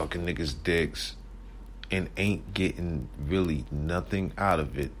food, sucking niggas' dicks, and ain't getting really nothing out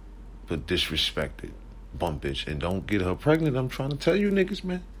of it but disrespected. Bum bitch, and don't get her pregnant. I'm trying to tell you niggas,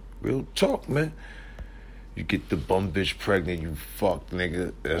 man. Real talk, man. You get the bum bitch pregnant, you fuck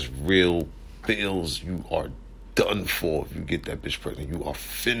nigga. That's real bills. You are done for if you get that bitch pregnant. You are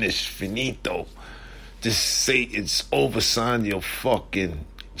finished, finito. Just say it's over, sign your fucking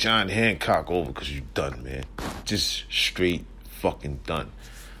John Hancock over, because you done, man. Just straight fucking done.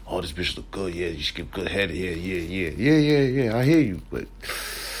 Oh, this bitch look good. Yeah, you should give good head. Yeah. I hear you, but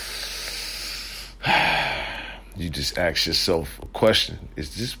you just ask yourself a question.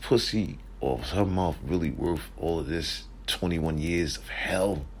 Is this pussy or is her mouth really worth all of this 21 years of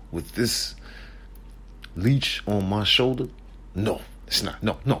hell with this leech on my shoulder? No, it's not.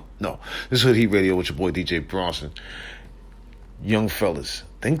 No. This is Hood Heat Radio with your boy DJ Bronson. Young fellas,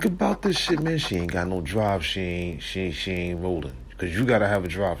 think about this shit, man. She ain't got no drive. She ain't rolling. Because you got to have a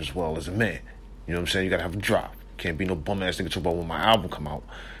drive as well as a man. You know what I'm saying? You got to have a drive. Can't be no bum ass nigga talk about when my album come out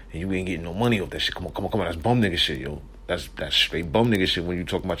and you ain't getting no money off that shit. Come on. That's bum nigga shit, yo. That's straight bum nigga shit. When you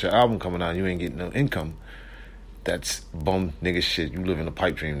talk about your album coming out and you ain't getting no income, that's bum nigga shit. You live in a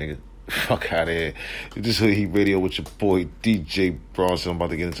pipe dream, nigga. Fuck out of here. This is Hood Heat Radio with your boy DJ Bronson. I'm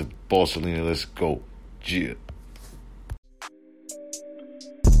about to get into Barcelona. Let's go. Yeah.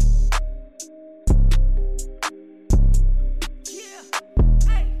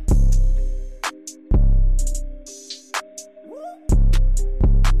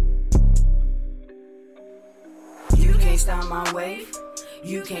 Stop my wave.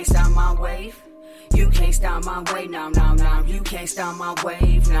 You can't stop my wave. You can't stop my wave now. You can't stop my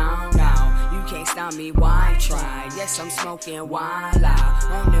wave now. You can't stop me, why try? Yes, I'm smoking while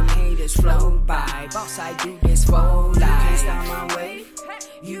on them haters flow by. Boss, I do this for life. You can't stop my wave.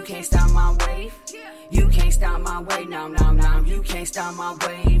 You can't stop my wave. You can't stop my wave now. You can't stop my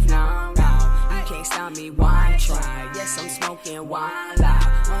wave now. You can't stop me, why try? Yes, I'm smoking while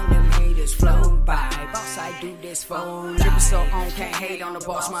on them haters haters flow by. Boss, I do this for life. Drip so on, can't hate on the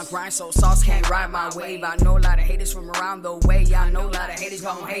boss. My grind so sauce, can't ride my wave. I know a lot of haters from around the way. I know a lot of haters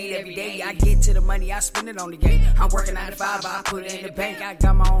gon' hate every day. I get to the money, I spend it on the game. I'm working 9 to 5, I put it in the bank. I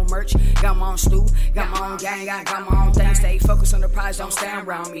got my own merch, got my own stew, got my own gang, I got my own thing. Stay focused on the prize, don't stand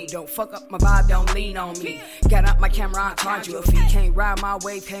around me. Don't fuck up my vibe, don't lean on me. Got up my camera, I charge you a fee. Can't ride my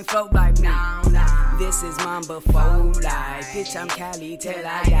wave, can't float like me. This is Mamba for life. Bitch, I'm Cali till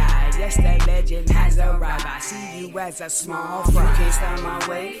I die. Yes, that legend has arrived. I see you as a small fry. You can't stop my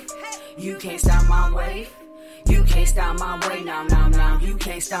wave. You can't stop my wave. You can't stop my wave now, now, now. You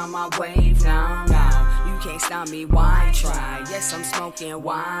can't stop my wave now, now. You can't stop me, why try? Yes, I'm smoking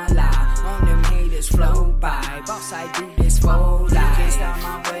wine lie. On them haters flow by. Boss, I do this for life. You can't stop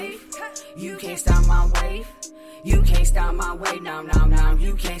my wave. You can't stop my wave. You can't stop my wave now, now, now.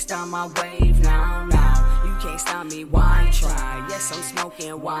 You can't stop my wave now, now. You can't stop me, why try? Yes, I'm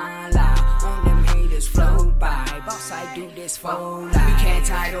smoking wine lie. On them haters flow by. Boss, I do this for life. You can't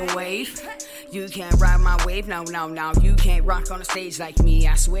tidal wave. You can't ride my wave now, now, now. You can't rock on the stage like me.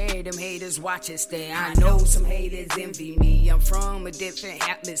 I swear them haters watch it stay. I know some haters envy me. I'm from a different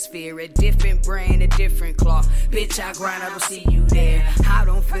atmosphere, a different brand, a different cloth. Bitch, I grind, I don't see you there. I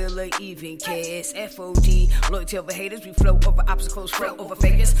don't feel or even care. It's FOD. Loyalty over haters, we float over obstacles, float over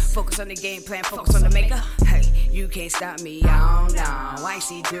fakers. Focus on the game plan, focus on the maker. Hey, you can't stop me, oh no.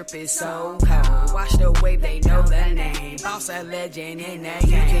 Icy drip is so cold. Watch the wave, they know the name. Boss a legend in the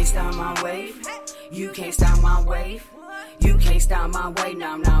game. You can't stop my wave. You can't stop my wave. You can't stop my wave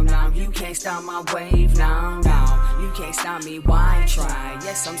now, now, now. You can't stop my wave now, now. You can't stop me, why try?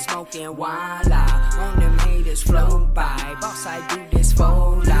 Yes, I'm smoking wine lie. On them haters flow by. Boss, I do this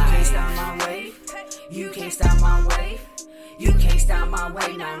for life. You can't stop my wave. You can't stop my wave. You can't stop my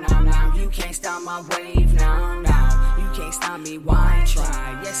wave now, now, now. You can't stop my wave now, now. You can't stop me, why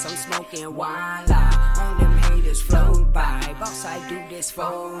try? Yes, I'm smoking wine lie. On them haters flow by. Boss, I do this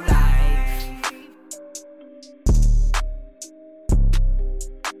for life.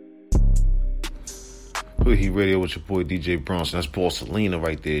 Hood Heat Radio with your boy DJ Bronson. That's Boss Selena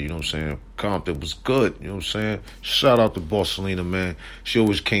right there, you know what I'm saying? Compton was good, you know what I'm saying? Shout out to Boss Selena, man. She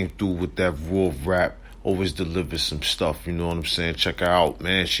always came through with that raw rap, always delivered some stuff, you know what I'm saying? Check her out,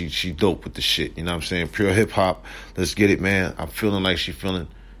 man. She dope with the shit, you know what I'm saying? Pure hip hop. Let's get it, man. I'm feeling like she feeling.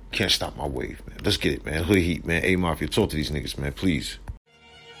 Can't stop my wave, man. Let's get it, man. Hood Heat, man. A-Mafia, talk to these niggas, man, please.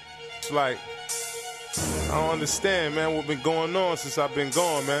 It's like, I don't understand, man, what been going on since I've been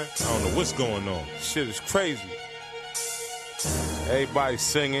gone, man. I don't know what's going on. Shit is crazy. Everybody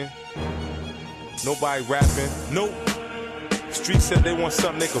singing. Nobody rapping. Nope. Street said they want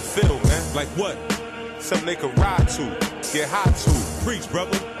something they could feel, man. Like what? Something they could ride to, get high to. Preach,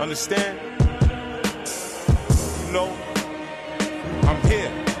 brother. Understand? You know, I'm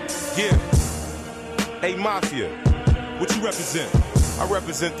here. Yeah. A-Mafia. What you represent? I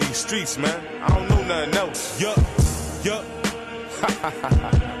represent these streets, man. I don't know nothing else. Yup.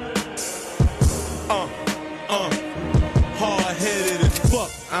 Hard-headed as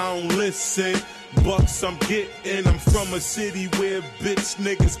fuck. I don't listen. Bucks I'm getting. I'm from a city where bitch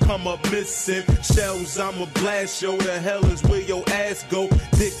niggas come up missing. Shells I'ma blast. Yo, the hell is where your ass go?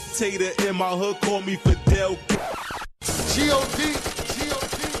 Dictator in my hood. Call me Fidel. G.O.D.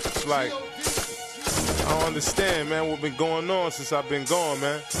 It's like, I don't understand, man, what been going on since I've been gone,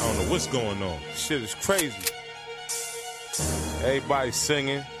 man. I don't know what's going on. Shit is crazy. Everybody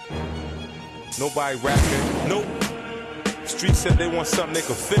singing. Nobody rapping. Nope. Street said they want something they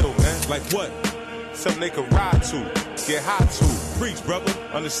could feel, man. Like what? Something they could ride to, get high to. Preach, brother.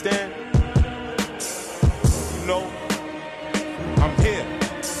 Understand? You know, I'm here.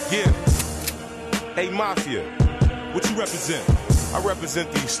 Yeah. A-Mafia. What you represent? I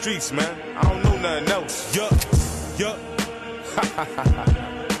represent these streets, man. I don't know nothing else. Yup.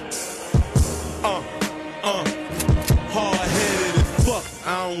 Hard-headed as fuck. I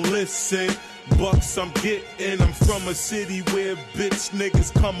don't listen. Bucks I'm getting. I'm from a city where bitch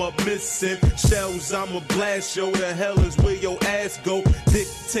niggas come up missing. Shells I'ma blast. Yo, the hell is where your ass go?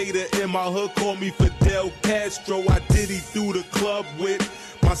 Dictator in my hood. Call me Fidel Castro. I did he through the club with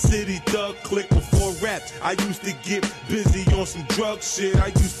my city thug click before rap. I used to get busy on some drug shit. I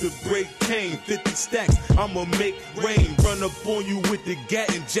used to break cane, 50 stacks. I'ma make rain. Run up on you with the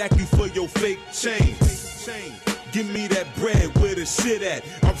gat and jack you for your fake chain. Give me that bread, where the shit at?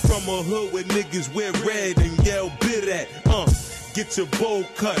 I'm from a hood where niggas wear red and yell bit at. Get your bowl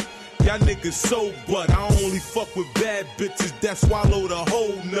cut. Y'all niggas so butt. I only fuck with bad bitches that swallow the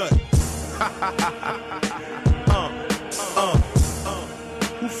whole nut.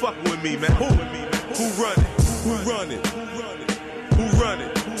 Who fucking with me, man? Who run it? Who run it? Who run it? Who run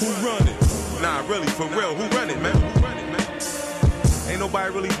it? Who run it? Nah, really, for real, who run it, man? Ain't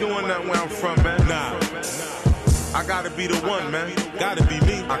nobody really doing that where I'm from, man. Nah. I gotta be the one, man. Gotta be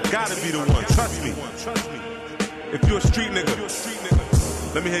me. I gotta be the one. Trust me. If you're a street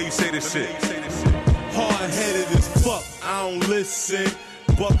nigga, let me hear you say this shit. Hard-headed as fuck, I don't listen.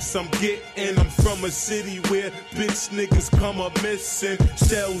 Bucks I'm getting, I'm from a city where bitch niggas come up missing.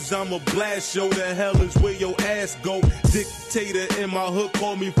 Shells I'ma blast, yo, the hell is where your ass go. Dictator in my hood,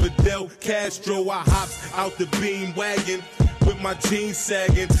 call me Fidel Castro. I hops out the beam wagon with my jeans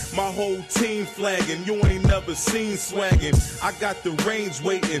sagging, my whole team flagging. You ain't never seen swagging. I got the range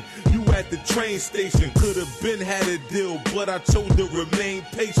waiting, you at the train station. Could've been had a deal, but I chose to remain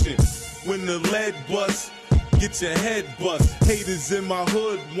patient. When the lead bust, get your head bust. Haters in my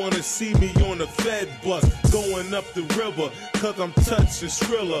hood wanna see me on the Fed bus. Going up the river, cause I'm touching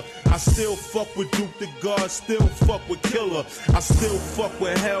Skrilla. I still fuck with Duke the God, still fuck with Killer. I still fuck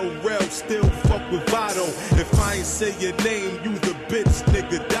with Hell Rel, still fuck with Vado. If I ain't say your name, you the bitch,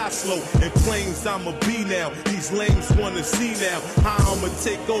 nigga, die slow. In flames I'ma be now, these lames wanna see now how I'ma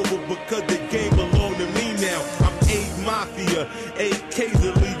take over because the game belong to me now. I'm A Mafia, AKs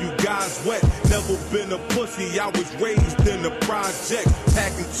to leave you guys wet. Never been a pussy, I was raised in the project,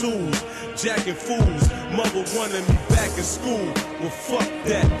 packing tools, jacking fools. Mother wanted me back in school, well fuck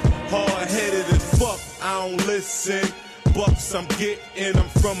that. Hard-headed as fuck, I don't listen. Bucks I'm getting, I'm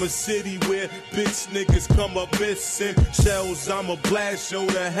from a city where bitch niggas come up missing. Shells I'ma blast, yo,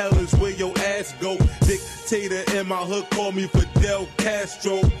 the hell is where your ass go. Dictator in my hood, call me Fidel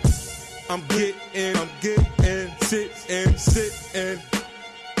Castro. I'm getting, sitting.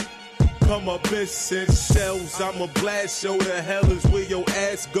 Come up missing. Shells I'ma blast, yo, the hell is where your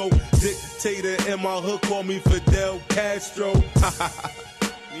ass go. Dictator in my hood, call me Fidel Castro.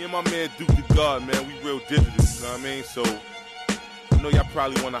 Me and my man Duke the God, man, we real digital, you know what I mean? So, I know y'all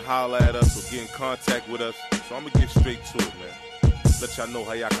probably want to holler at us or get in contact with us. So I'm going to get straight to it, man. Let y'all know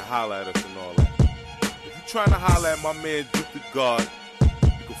how y'all can holler at us and all that. If you're trying to holler at my man Duke the God,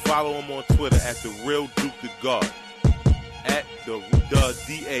 you can follow him on Twitter at the Real Duke the God. At the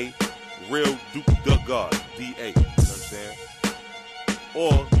D-A, Real Duke the God, D-A, you know what I'm saying?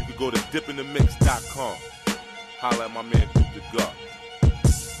 Or you can go to dippinthemix.com. Holler at my man Duke the God.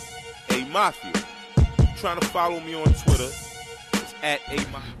 A Mafia. You trying to follow me on Twitter? It's at A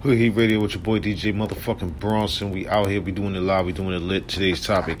Mafia. Hood Heat Radio with your boy DJ motherfucking Bronson. We out here, we doing it live, we doing it lit. Today's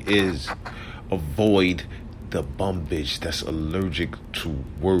topic is avoid the bum bitch that's allergic to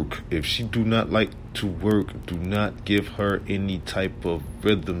work. If she do not like to work, do not give her any type of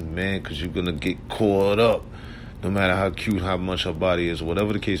rhythm, man, because you're gonna get caught up. No matter how cute, how much her body is,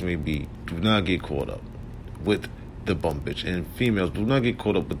 whatever the case may be, do not get caught up with the bum bitch. And females, do not get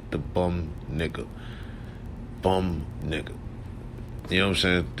caught up with the bum nigga. Bum nigga. You know what I'm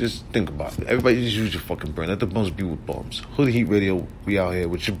saying? Just think about it. Everybody just use your fucking brain. Let the bums be with bums. Hood Heat Radio, we out here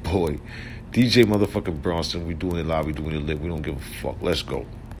with your boy DJ motherfucking Bronson. We doing it live, we doing it lit. We don't give a fuck. Let's go.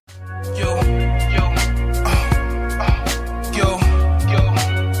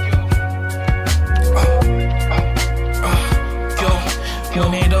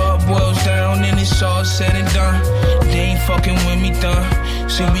 When it all boils down and it's all said and done, they ain't fucking with me, done.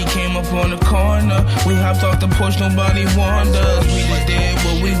 See, we came up on the corner, we hopped off the porch, nobody warned us. We just did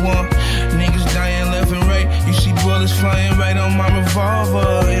what we want. Niggas dying left and right. You see bullets flying right on my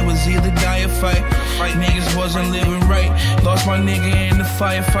revolver. It was either die or fight. Niggas wasn't living right. Lost my nigga in the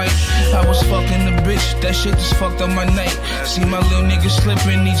firefight. I was fucking the bitch, that shit just fucked up my night. See my little nigga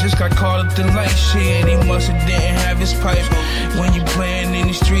slipping, he just got caught up the light. Shit, he musta didn't have his pipe. When you playing in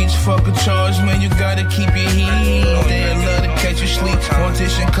the streets, fuck a charge, man, you gotta keep your heat. They love to catch you sleep. Want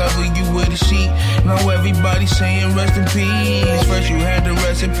this and cover you with a sheet. Now everybody saying rest in peace. First you had the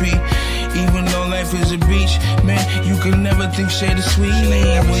recipe. Even though life is a beach, man, you can never think shade is sweet.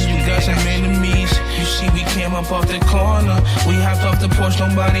 When you got some enemies, you see we came up off the corner. We hopped off the porch,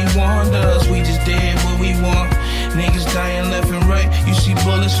 nobody warned us. We just did what we want. Niggas dying left and right. You see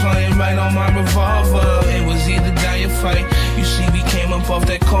bullets flying right on my revolver. It was either die or fight. You see we came up off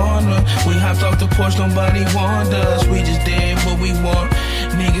that corner. We hopped off the porch, nobody warned us. We just did what we want.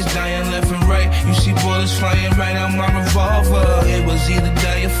 Niggas dying left and right. You see bullets flying right on my revolver. It was either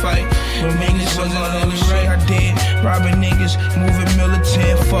die or fight. But niggas wasn't on the right. I did robbing niggas, moving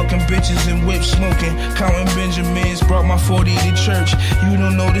militant, fucking bitches and whip smoking. Counting Benjamins, brought my 40 to church. You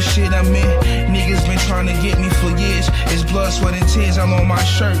don't know the shit I'm in. Niggas been trying to get me for years. It's blood, sweat, and tears all on my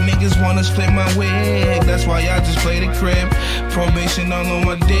shirt. Niggas wanna split my wig. That's why I just play the crib. Probation all on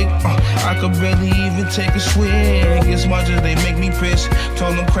my dick. I could barely even take a swig. As much as they make me piss.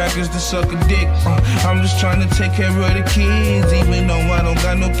 Told them crackers to suck a dick. I'm just trying to take care of the kids. Even though I don't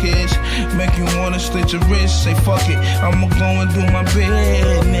got no kids. Make you wanna slit your wrist. Say fuck it, I'ma go and do my bit.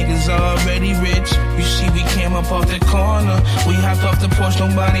 Niggas already rich. You see we came up off the corner. We hopped off the porch,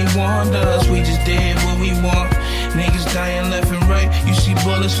 nobody warned us. We just did what we want. Niggas dying left and right. You see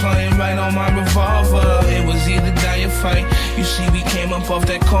bullets flying right on my revolver. It was either die or fight. You see we came up off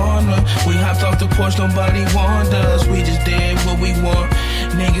that corner. We hopped off the porch, nobody warned us. We just did what we want.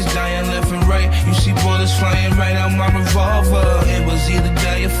 Niggas dying left and right. You see bullets flying right on my revolver. It was either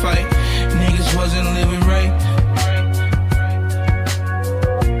die or fight. Niggas wasn't living right.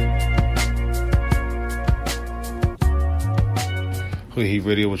 Hood Heat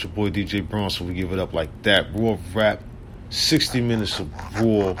Radio with your boy DJ Bronson. We give it up like that. Raw rap. 60 minutes of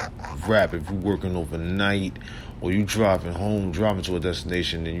raw rap. If you're working overnight or you driving home, driving to a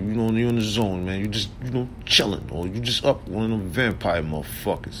destination, and you're in the zone, man. You just, chilling. Or you just up one of them vampire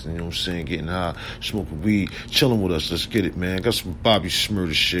motherfuckers. You know what I'm saying? Getting high, smoking weed, chilling with us. Let's get it, man. Got some Bobby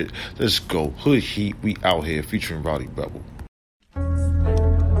Shmurda shit. Let's go. Hood Heat, we out here featuring Rowdy Rebel.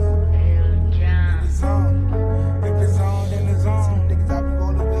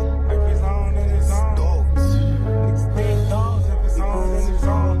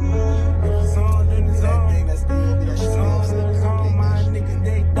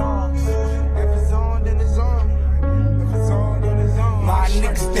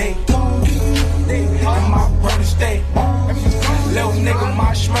 Little nigga,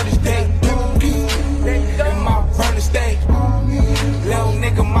 my Shmurda's day. In my brother's day. Little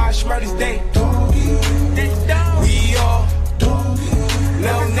nigga, my Shmurda's day. We all.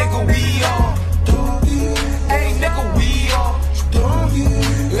 Little nigga, we all. Hey nigga, we all.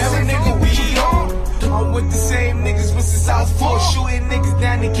 Little nigga, we all. I'm with the same niggas since I was 4. Shooting niggas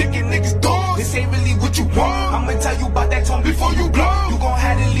down and kicking niggas doors. This ain't really what you want. I'ma tell you about that tone before you blow. You gon'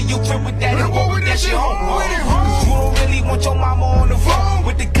 have to leave your trip with that and go with that shit home. You don't really want your mama on the phone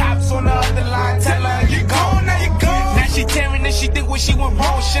with the cops on the other line. Tell her you gone, now you gone. Now she tearing and she think when she went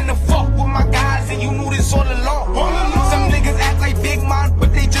wrong. Shouldn't have fucked with my guys and you knew this all along. Some niggas act like big man,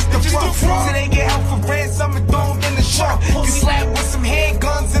 but they just the front. So they get help for ransom and throw them in the trunk. You slap with some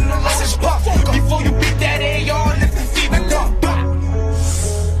handguns and the license puff. Before you beat that AR, let the fever dump.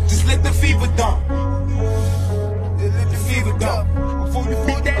 Just let the fever dump. Let the fever dump. Before you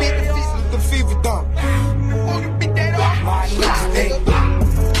beat that AR, let the fever dump. Before you beat that off, my niggas day.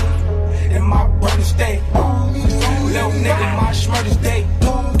 And my brother's day. Little nigga, my Shmurda's day.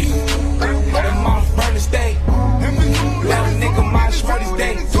 And my brother's day. Little nigga, my Shmurda's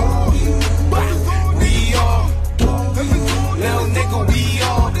day. We all. Little nigga, we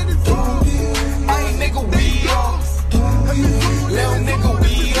all. Hey nigga, we all. Little nigga,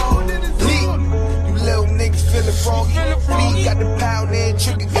 we all. You little niggas feeling froggy. Me got the pound and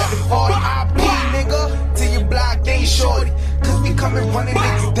trigger got the 40. I be nigga till your block ain't shorty. Cause we coming running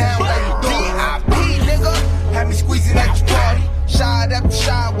niggas down like D.I.P. nigga. Had me squeezing at your party. Shot after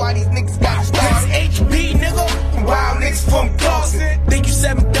shot, why these niggas got started? HB nigga, wild niggas from Clawson. Think you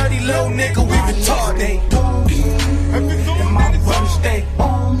 730, little nigga, we retarded. And my brother's day.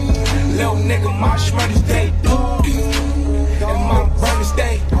 Little nigga, my Shmurda's day. And my brother's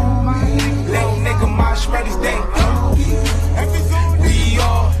day. Little nigga, my Shmurda's day. We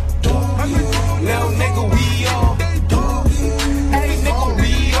all. Little nigga, we all. Hey nigga,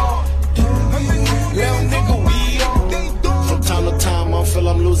 we all. Little nigga, we all. From time to time, I feel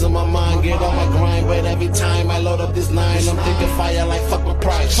I'm losing my mind. Get on my grind, but every time I load up this 9, I'm thinking fire like fuck my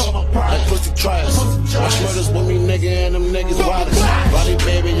price. Like pussy trials. My Shmurda's with me, nigga, and them niggas wildin'. Rowdy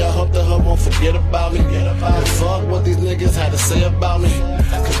baby, I hope the hood won't forget about me. And fuck what these niggas had to say about me.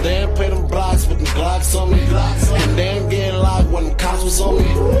 Cause they ain't pay them blocks with them Glocks on me. And they ain't getting locked when them cops was on me.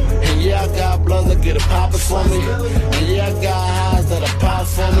 And yeah, I got bloods that get a poppin' for me. And yeah, I got highs that are pop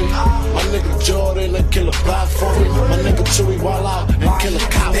for me. My nigga Jordan, that kill a block for me. My nigga Chewy Wall out and kill a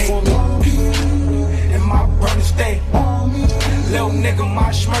cop for me. And my brother's day. Little nigga,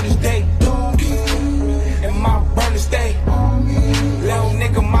 my Shmurda's day. And my brother's day. Little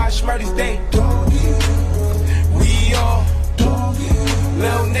nigga, my Shmurda's day. We all.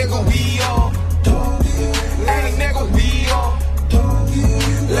 Little nigga, we all. Hey nigga, we all.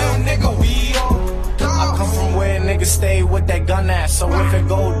 Little nigga, we all. I come from where niggas stay with that gun at. So if it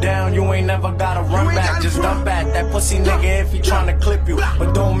go down, you ain't never gotta run back. Just dump at that pussy nigga if he tryna clip you.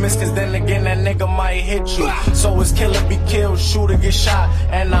 But don't miss, cause then again that nigga might hit you. So it's kill or be killed, shoot or get shot.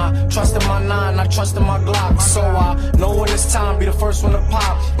 And I trust in my 9, I trust in my Glock. So I know when it's time, be the first one to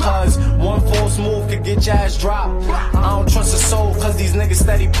pop. Cause one false move could get your ass dropped. I don't trust a soul, cause these niggas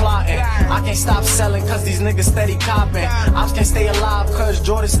steady plotting. I can't stop selling, cause these niggas steady copping. I can't stay alive, cause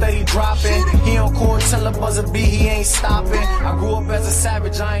Jordan steady dropping. He on court till the buzzer beat, he ain't stopping. I grew up as a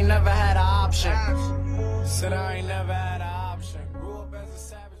savage, I ain't never had an option. Said I ain't never had an option. Grew up as a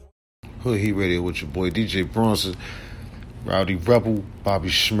savage. Hood Heat Radio with your boy DJ Bronson, Rowdy Rebel, Bobby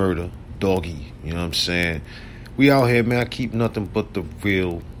Shmurda, Doggy. You know what I'm saying? We out here, man. I keep nothing but the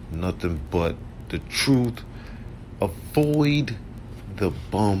real, nothing but the truth. Avoid the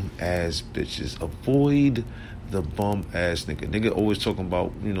bum ass bitches. Avoid the bum ass nigga. Nigga always talking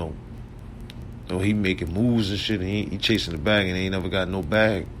about, you know, he making moves and shit, and he chasing the bag and he ain't never got no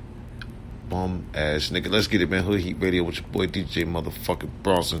bag. Bum ass nigga. Let's get it, man. Hood Heat Radio with your boy DJ motherfucking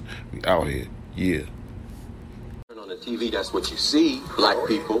Bronson. We out here. Yeah. On the TV, that's what you see. Black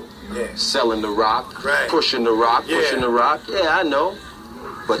people selling the rock, pushing the rock, pushing the rock. Yeah, I know.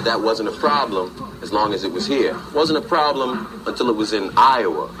 But that wasn't a problem as long as it was here. It wasn't a problem until it was in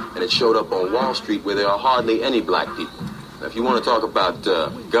Iowa and it showed up on Wall Street where there are hardly any black people. Now, if you want to talk about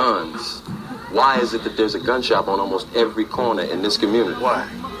guns, why is it that there's a gun shop on almost every corner in this community? Why?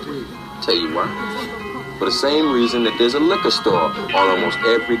 Tell you why. For the same reason that there's a liquor store on almost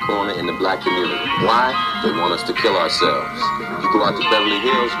every corner in the black community. Why? They want us to kill ourselves. You go out to Beverly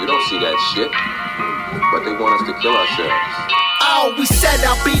Hills, you don't see that shit. But they want us to kill ourselves. I always said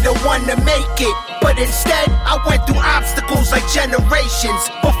I'll be the one to make it, but instead I went through obstacles like generations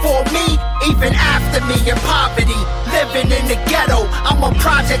before me, even after me in poverty, living in the ghetto. I'm a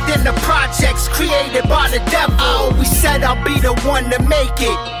project in the projects created by the devil. I always said I'll be the one to make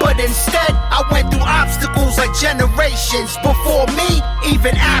it, but instead I went through obstacles like generations before me,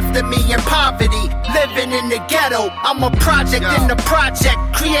 even after me in poverty, living in the ghetto. I'm a project in the project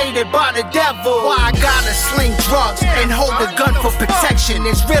created by the devil. Why I gotta sling drugs and hold a gun for protection?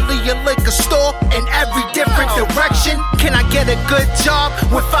 It's really a liquor store in every different direction. Can I get a good job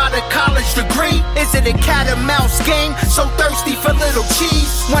without a college degree? Is it a cat and mouse game? So thirsty for little cheese.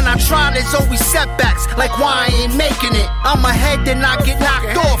 When I try, there's always setbacks, like why I ain't making it. I'm ahead, then I get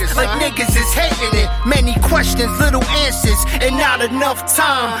knocked off, like niggas is hating it. Many questions, little answers, and not enough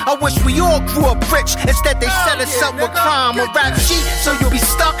time. I wish we all grew up rich, instead they set us up with crime. A rap sheet, so you'll be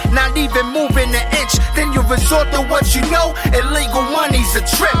stuck, not even moving an inch. Then you resort to what you know, illegal money's a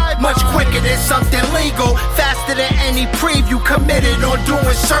trip. Much quicker than something legal, faster than any preview. Committed on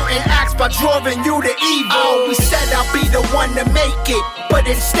doing certain acts by drawing you to evil. I always said I'll be the one to make it, but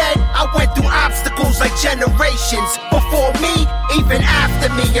instead I went through obstacles like generations before me, even after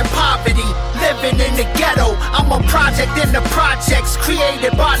me in poverty, living in the ghetto. I'm a project in the projects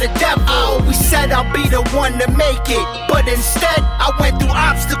created by the devil. I always said I'll be the one to make it, but instead I went through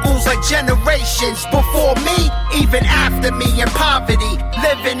obstacles like generations before me, even after me in poverty,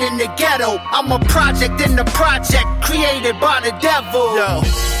 living in the ghetto. I'm a project in the project created by the devil. Yo,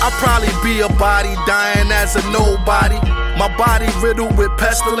 I'll probably be a body dying as a nobody. My body riddled with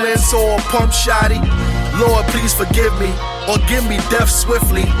pestilence or a pump shotty. Lord, please forgive me, or give me death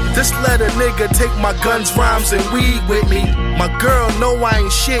swiftly. Just let a nigga take my guns, rhymes, and weed with me. My girl know I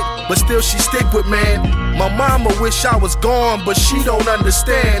ain't shit, but still she stick with man. My mama wish I was gone, but she don't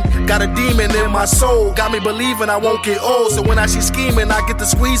understand. Got a demon in my soul, got me believing I won't get old. So when I see scheming, I get to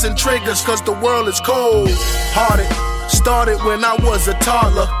squeezing triggers, cause the world is cold. Hearted, started when I was a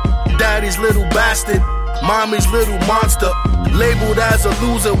toddler. Daddy's little bastard, mommy's little monster. Labeled as a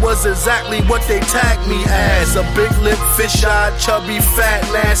loser was exactly what they tagged me as. A big lip, fish-eyed, chubby, fat,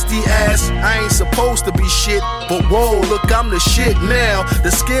 nasty ass. I ain't supposed to be shit, but whoa, look, I'm the shit now.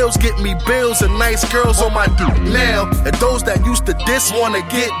 The scales get me bills and nice girls on my dick now. And those that used to diss wanna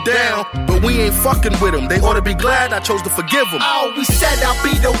get down, but we ain't fucking with them. They ought to be glad I chose to forgive them. I always said I'll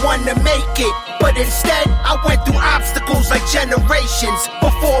be the one to make it, but instead I went through obstacles like generations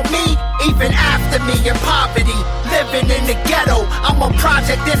before me, even after me in poverty, living in the ghetto. I'm a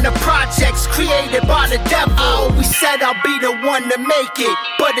project in the projects created by the devil. I always said I'll be the one to make it,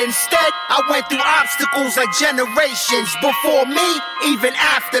 but instead I went through obstacles like generations before me, even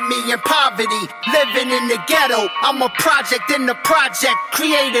after me in poverty, living in the ghetto. I'm a project in the project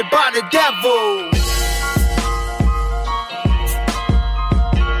created by the devil.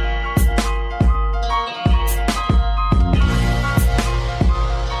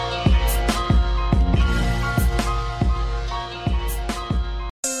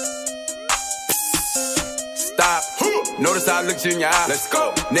 Stop. Notice how I looked you in your eye. Let's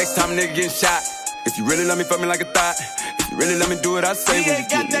go. Next time a nigga getting shot, if you really love me, fuck me like a thought. If You really let me do what I say when you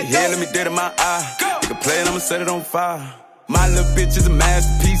get me here, let me dead in my eye. Nigga play it, I'ma set it on fire. My little bitch is a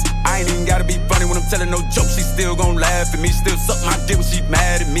masterpiece. I ain't even gotta be funny when I'm telling no jokes. She still gon' laugh at me. Still suck my dick when she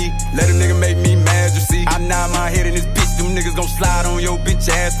mad at me. Let a nigga make me mad, you see. I nod my head in this bitch. Them niggas gon' slide on your bitch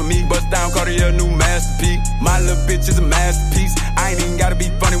ass for me. Bust down Cartier, new masterpiece. My little bitch is a masterpiece. I ain't even gotta be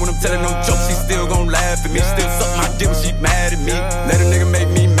funny when I'm telling no jokes. She still gon' laugh at me. Still suck my dick when she mad at me. Let a nigga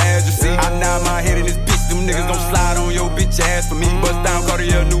make me mad, you see. I nod my head in this bitch. Them niggas gon' slide on your bitch ass for me. Bust down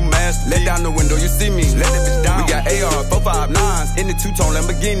Cartier, new masterpiece. Let down the window, you see me. Let that bitch down. We got AR, 459s in the two-tone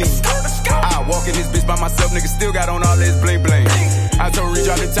Lamborghini. I walk in this bitch by myself, niggas still got on all this bling bling. I told Reach,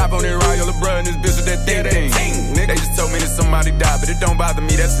 drop the top on that Royal LeBron in this bitch with that thing. They just told me that somebody died, but it don't bother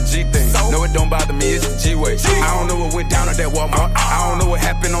me, that's the G thing. No, it don't bother me, it's the G-way. I don't know what went down at that Walmart. I don't know what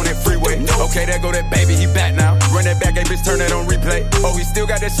happened on that freeway. Okay, there go that baby, he back now. Run that back, hey bitch, turn that on replay. Oh, he still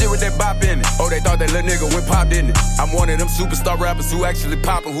got that shit with that bop in it. Oh, they thought that little nigga went pop, didn't it? I'm one of them superstar rappers who actually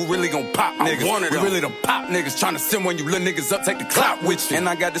poppin', who really gon' pop niggas. We really done pop niggas, tryna send one you little niggas up, take the clout with you. And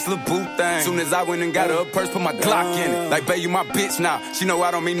I got this little boo thing. Soon as I went and got her a purse, put my Glock in it. Like, babe, you my bitch now. She know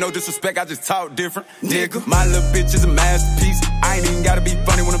I don't mean no disrespect, I just talk different, nigga. My little bitch is a masterpiece. I ain't even gotta be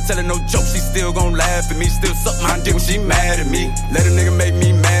funny when I'm telling no jokes. She still gon' laugh at me. Still suck my dick when she mad at me. Let a nigga make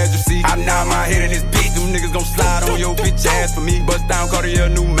me mad, you see. I nod my head in this bitch. Them niggas gon' slide on your bitch ass for me. Bust down Cartier,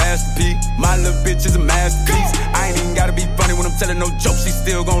 new masterpiece. My little bitch is a masterpiece. I ain't even gotta be funny when I'm telling no jokes. She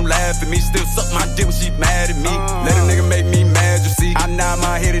still gon' laugh at me. Still suck my dick when she mad at me. Let a nigga make me mad, you see. I nod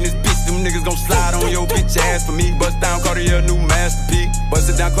my head in this bitch. Them niggas gon' slide on your bitch ass for me. Bust down Cartier, new masterpiece. Bust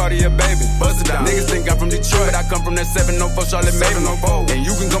it down Cartier, baby. Bust it down. Niggas think I'm from Detroit, but I come from that 704 Charlotte Maven. And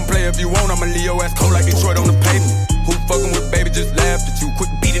you can come play if you want. I'ma leave your ass cold like Detroit on the pavement. Who fucking with baby just laughed at you. Quick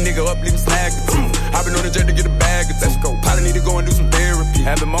beat a nigga up, leave him snagged. I've been on the jet to get a bag of let's go. Probably need to go and do some therapy.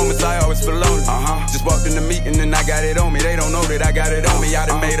 Having moments I always feel lonely. Just walked in the meeting and I got it on me. They don't know that I got it on me. I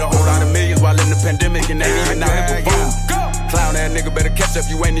done made a whole lot of millions while in the pandemic and ain't even out here performing. Clown ass nigga better catch up,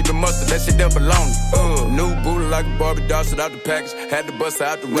 you ain't even mustard. That shit there belong. New booty like a Barbie doll, shit out the package. Had to bust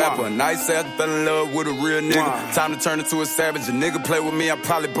out the rapper. A nice ass, fell in love with a real nigga. Time to turn into a savage. A nigga play with me, I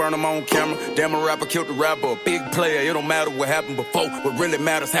probably burn him on camera. Damn, a rapper killed the rapper. A big player, it don't matter what happened before. What really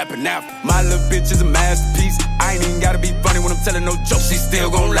matters happened after. My little bitch is a masterpiece. I ain't even gotta be funny when I'm telling no jokes. She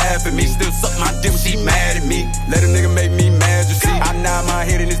still gon' laugh at me. Still suck my dick when she mad at me. Let a nigga make me mad, you see. I nod my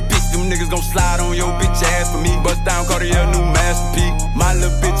head in this bitch. Them niggas gon' slide on your bitch ass for me. Bust down Cartier, new masterpiece. My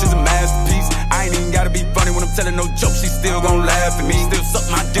little bitch is a masterpiece. I ain't even gotta be funny when I'm telling no jokes. She still gon' laugh at me. Still suck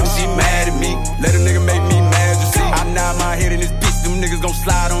my dick when she mad at me. Let a nigga make me mad, you see. I nod my head in this bitch. Them niggas gon'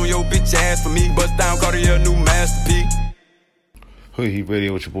 slide on your bitch ass for me. Bust down Cartier, new masterpiece. Hood Heat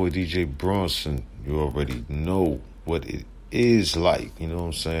Radio with your boy DJ Bronson. You already know what it is like, you know what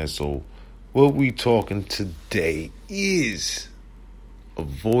I'm saying? So what we talking today is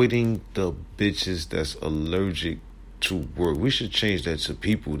avoiding the bitches that's allergic to work. We should change that to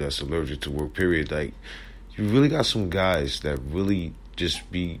people that's allergic to work, period. Like, you really got some guys that really just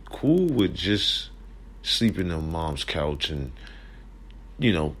be cool with just sleeping on mom's couch and,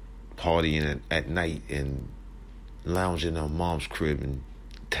 you know, partying at night and lounging on mom's crib, and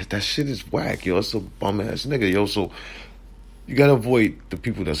that shit is whack, yo. It's a bum ass nigga, yo. So you gotta avoid the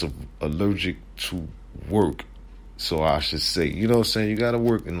people that's allergic to work. So I should say, you know what I'm saying? You gotta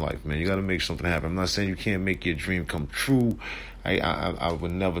work in life, man. You gotta make something happen. I'm not saying you can't make your dream come true. I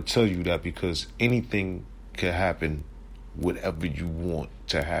would never tell you that, because anything can happen. Whatever you want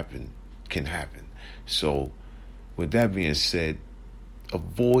to happen can happen. So with that being said,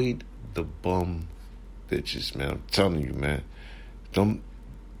 avoid the bum bitches, man. I'm telling you, man. Don't,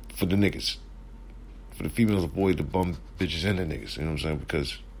 for the niggas. For the females, avoid the bum bitches and the niggas. You know what I'm saying?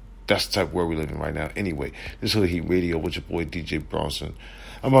 Because that's the type of world we live in right now. Anyway, this is Hood Heat Radio with your boy DJ Bronson.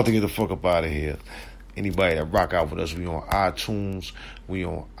 I'm about to get the fuck up out of here. Anybody that rock out with us, we on iTunes, we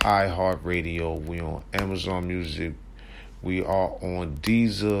on iHeartRadio, we on Amazon Music, we are on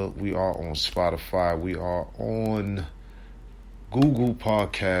Deezer, we are on Spotify, we are on Google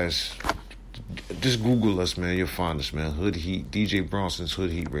Podcasts. Just Google us, man. You'll find us, man. Hood Heat, DJ Bronson's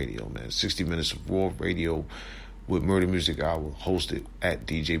Hood Heat Radio, man. 60 minutes of raw radio with Murder Music Hour, hosted at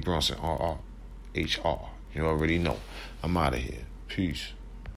DJ Bronson RRHR. You already know. I'm out of here. Peace.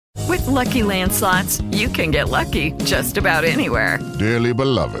 With Lucky Land Slots, you can get lucky just about anywhere. Dearly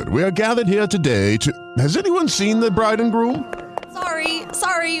beloved, we are gathered here today to... Has anyone seen the bride and groom?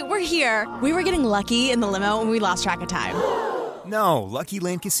 Sorry, we're here. We were getting lucky in the limo and we lost track of time. No, Lucky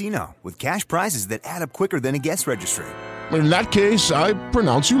Land Casino, with cash prizes that add up quicker than a guest registry. In that case, I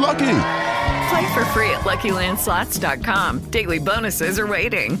pronounce you lucky. Play for free at LuckyLandSlots.com. Daily bonuses are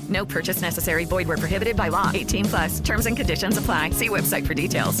waiting. No purchase necessary. Void where prohibited by law. 18+. Terms and conditions apply. See website for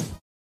details.